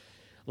 kind of a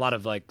lot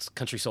of like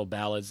country soul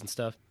ballads and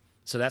stuff.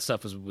 So that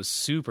stuff was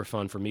super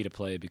fun for me to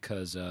play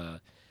because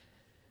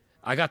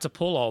I got to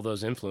pull all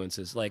those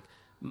influences. Like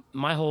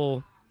my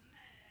whole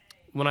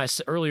when I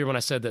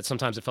said that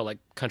sometimes it felt like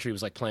country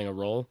was like playing a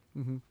role.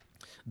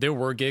 There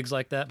were gigs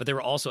like that, but there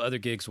were also other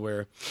gigs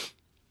where,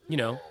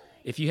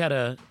 if you had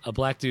a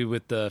black dude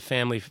with the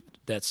family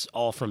that's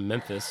all from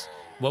Memphis,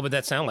 what would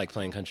that sound like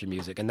playing country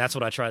music? And that's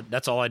what I tried.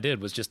 That's all I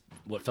did was just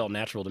what felt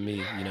natural to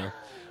me,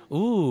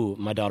 Ooh,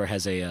 my daughter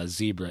has a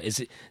zebra. Is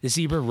it the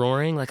zebra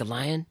roaring like a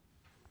lion?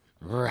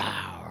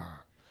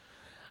 Roar.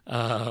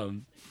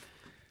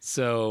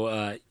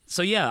 So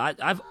yeah,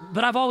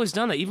 I've always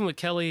done that, even with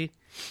Kelly,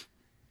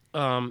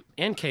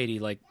 and Katy.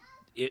 Like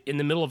in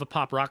the middle of a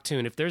pop rock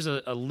tune, if there's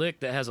a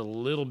lick that has a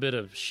little bit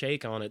of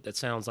shake on it that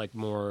sounds like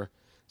more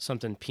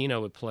something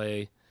Pino would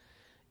play,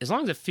 as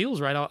long as it feels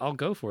right, I'll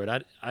go for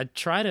it. I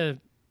try to,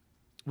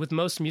 with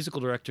most musical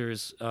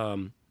directors,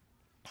 I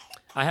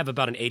have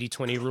about an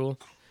 80-20 rule,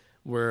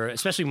 where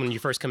especially when you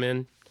first come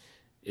in,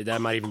 that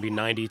might even be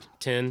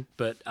 90-10,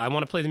 but I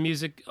want to play the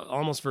music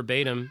almost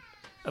verbatim,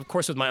 of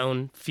course with my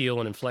own feel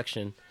and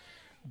inflection,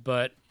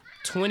 but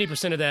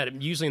 20% of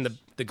that, usually in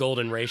the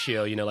golden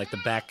ratio, like the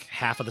back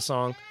half of the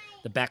song,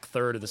 the back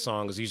third of the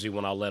song is usually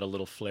when I'll let a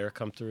little flair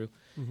come through.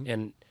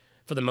 And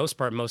for the most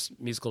part, most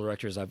musical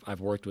directors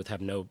I've worked with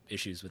have no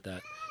issues with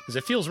that because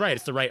it feels right.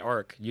 It's the right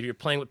arc. You're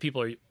playing what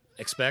people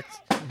expect,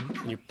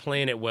 and you're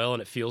playing it well,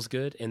 and it feels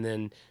good. And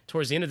then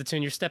towards the end of the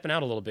tune, you're stepping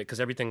out a little bit because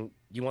everything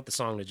you want the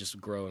song to just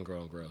grow and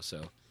grow and grow.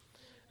 So,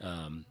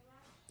 I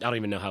don't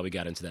even know how we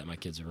got into that. My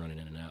kids are running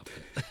in and out.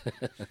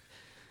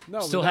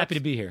 No, still happy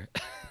to be here.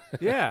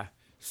 Yeah.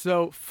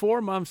 So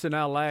 4 months in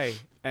LA,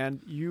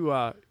 and you,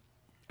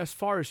 as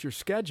far as your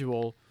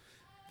schedule,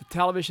 the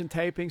television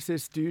tapings,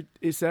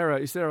 is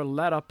there a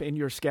let up in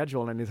your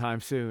schedule anytime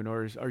soon,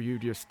 or are you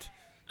just?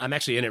 I'm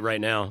actually in it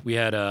right now. We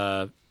had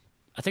I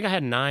think I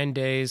had 9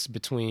 days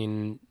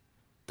between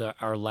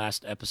our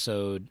last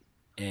episode,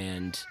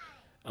 and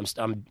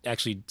I'm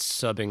actually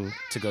subbing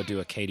to go do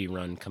a Katy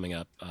run coming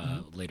up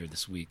later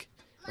this week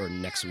or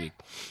next week.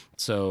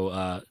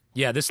 So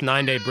yeah, this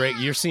 9-day break,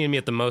 you're seeing me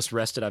at the most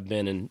rested I've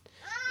been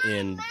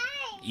in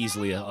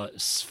easily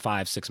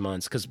 5-6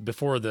 months, because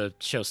before the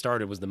show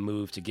started was the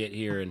move to get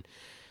here, and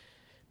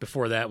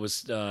before that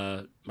was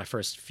my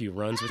first few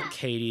runs with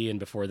Katy, and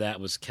before that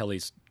was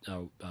Kelly's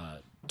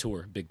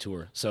big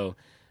tour. So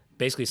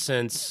basically,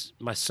 since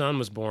my son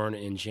was born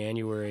in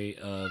February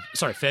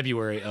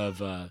of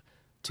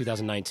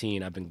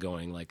 2019, I've been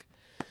going like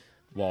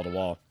wall to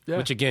wall. Yeah.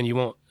 Which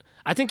again,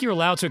 I think you're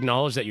allowed to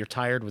acknowledge that you're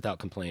tired without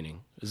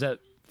complaining. Is that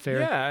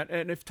fair? Yeah,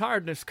 and if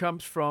tiredness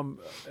comes from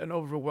an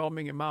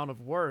overwhelming amount of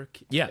work,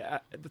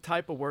 the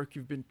type of work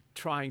you've been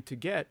trying to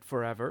get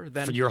forever,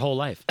 then for your whole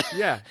life.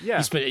 Yeah.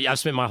 I've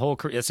spent my whole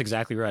career. That's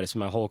exactly right. I spent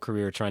my whole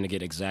career trying to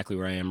get exactly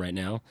where I am right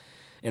now,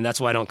 and that's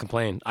why I don't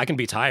complain. I can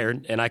be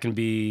tired, and I can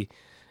be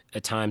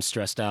at times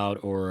stressed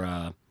out,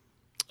 or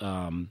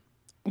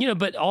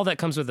but all that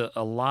comes with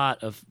a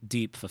lot of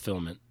deep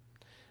fulfillment.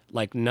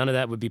 Like, none of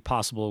that would be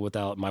possible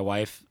without my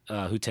wife,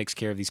 who takes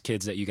care of these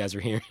kids that you guys are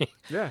hearing.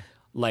 Yeah.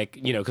 Like,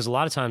 because a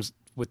lot of times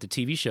with the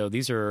TV show,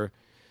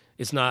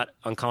 it's not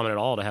uncommon at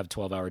all to have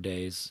 12-hour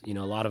days. A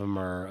lot of them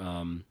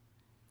are,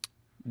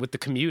 with the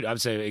commute, I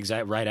would say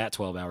right at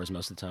 12 hours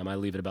most of the time. I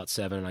leave at about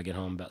 7 and I get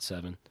home about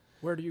 7.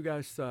 Where do you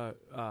guys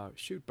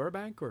shoot?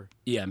 Burbank or?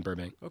 Yeah, in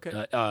Burbank.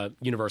 Okay.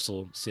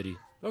 Universal City.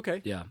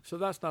 Okay. Yeah. So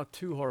that's not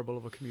too horrible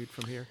of a commute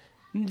from here.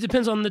 It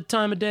depends on the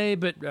time of day,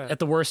 but at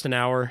the worst, an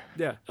hour.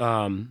 Yeah.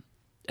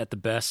 At the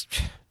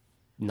best,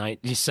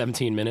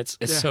 17 minutes.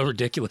 It's so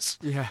ridiculous.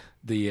 Yeah.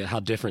 How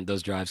different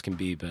those drives can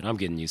be, but I'm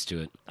getting used to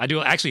it. I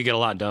do actually get a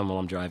lot done while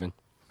I'm driving.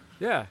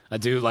 Yeah. I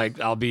do. Like,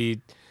 I'll be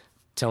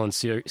telling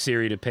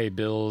Siri to pay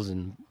bills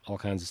and all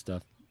kinds of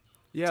stuff.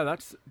 Yeah,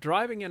 that's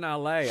driving in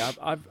LA.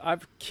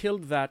 I've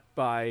killed that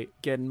by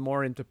getting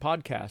more into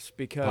podcasts,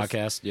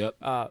 because Yep.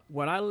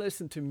 When I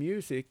listen to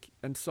music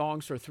and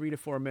songs are 3 to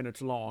 4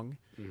 minutes long,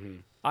 mm-hmm.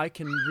 I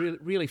can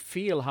really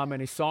feel how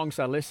many songs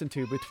I listen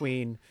to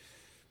between,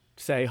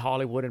 say,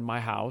 Hollywood and my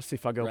house,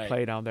 if I go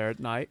play down there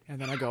at night,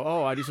 and then I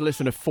go, I just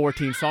listened to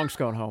 14 songs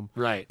going home.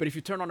 Right. But if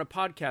you turn on a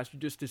podcast, you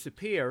just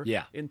disappear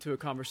into a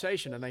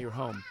conversation, and then you're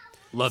home.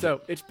 Love it.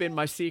 So it's been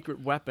my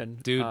secret weapon.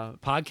 Dude,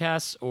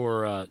 podcasts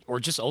or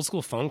just old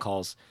school phone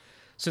calls.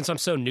 Since I'm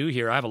so new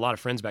here, I have a lot of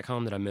friends back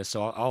home that I miss,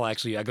 so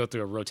I go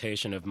through a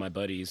rotation of my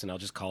buddies, and I'll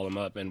just call them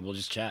up, and we'll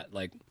just chat.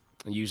 Like,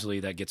 usually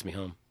that gets me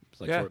home.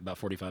 It's like about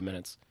 45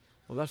 minutes.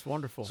 Well, that's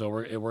wonderful. So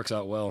it works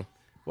out well.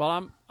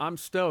 Well, I'm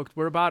stoked.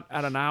 We're about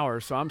at an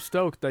hour, so I'm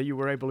stoked that you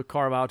were able to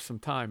carve out some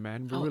time,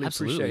 man. We really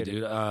absolutely, appreciate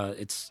it. Dude.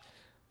 It's,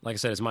 like I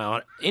said, it's my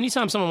honor.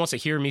 Anytime someone wants to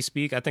hear me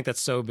speak, I think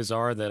that's so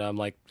bizarre that I'm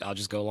like, I'll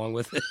just go along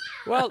with it.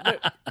 Well,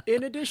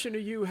 in addition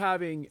to you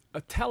having a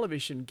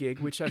television gig,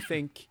 which I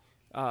think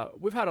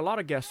we've had a lot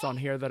of guests on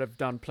here that have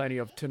done plenty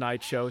of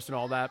Tonight shows and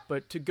all that,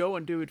 but to go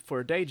and do it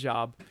for a day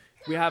job,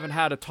 we haven't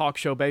had a talk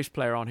show bass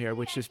player on here,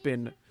 which has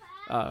been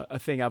a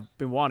thing I've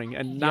been wanting.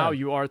 And now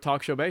you are a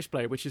talk show bass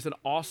player, which is an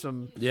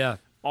awesome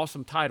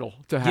title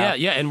to have.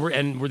 Yeah, and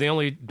we're the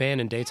only band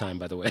in daytime,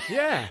 by the way.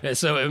 Yeah.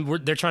 So we're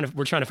trying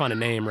to find a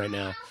name right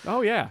now.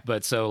 Oh yeah.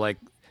 But so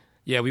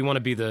we want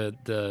to be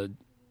the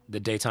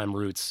daytime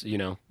roots,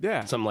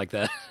 Yeah. something like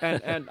that.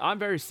 and I'm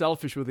very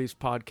selfish with these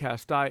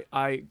podcasts.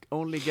 I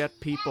only get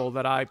people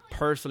that I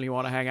personally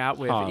want to hang out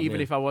with, even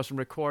if I wasn't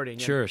recording.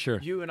 Sure, and sure.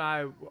 You and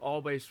I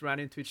always ran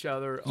into each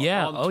other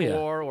on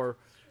tour, or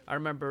I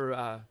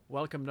remember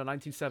Welcome to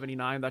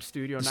 1979, that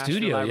studio in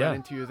Nashville. I ran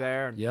into you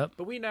there.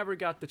 But we never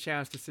got the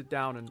chance to sit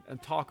down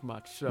and talk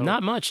much. So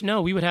not much.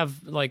 No, we would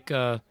have like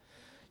kind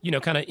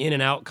of in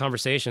and out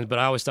conversations. But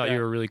I always thought you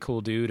were a really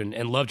cool dude,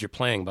 and loved your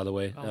playing, by the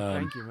way. Oh,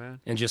 thank you,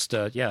 man. And just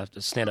a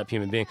stand up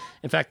human being.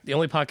 In fact, the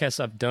only podcasts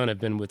I've done have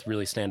been with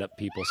really stand up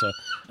people. So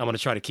I'm going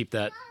to try to keep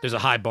that. There's a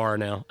high bar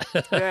now.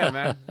 Yeah,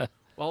 man.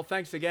 Well,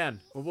 thanks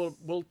again.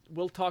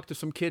 We'll talk to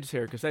some kids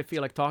here because they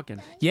feel like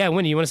talking. Yeah,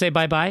 Winnie, you want to say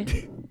bye bye?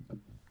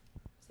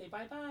 Say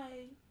bye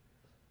bye,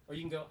 or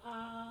you can go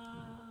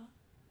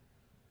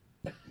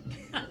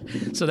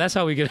So that's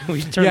how we turn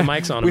the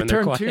mics on them. We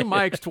turn 2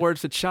 mics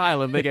towards the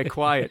child and they get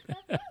quiet.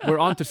 We're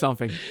onto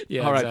something.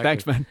 Yeah. All right. Exactly.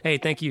 Thanks, man. Hey,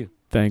 thank you.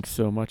 Thanks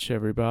so much,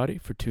 everybody,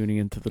 for tuning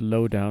into the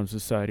Lowdown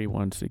Society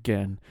once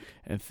again.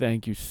 And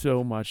thank you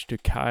so much to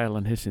Kyle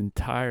and his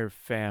entire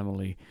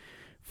family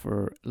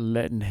for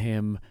letting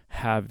him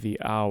have the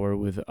hour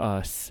with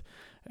us.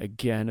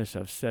 Again, as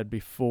I've said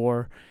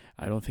before,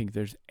 I don't think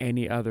there's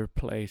any other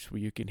place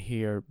where you can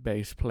hear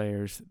bass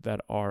players that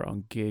are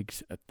on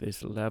gigs at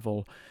this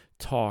level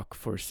talk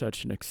for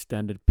such an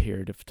extended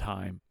period of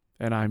time.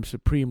 And I'm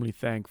supremely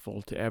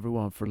thankful to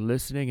everyone for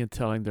listening and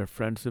telling their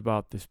friends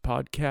about this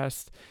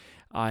podcast.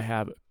 I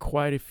have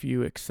quite a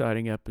few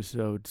exciting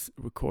episodes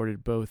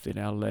recorded both in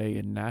LA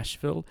and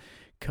Nashville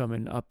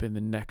coming up in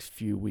the next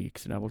few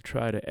weeks, and I will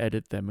try to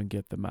edit them and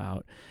get them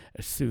out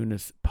as soon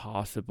as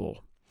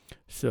possible.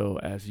 So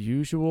as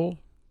usual,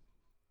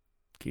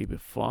 keep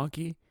it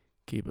funky,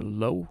 keep it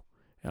low,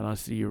 and I'll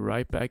see you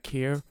right back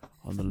here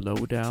on the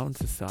Lowdown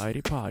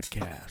Society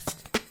Podcast.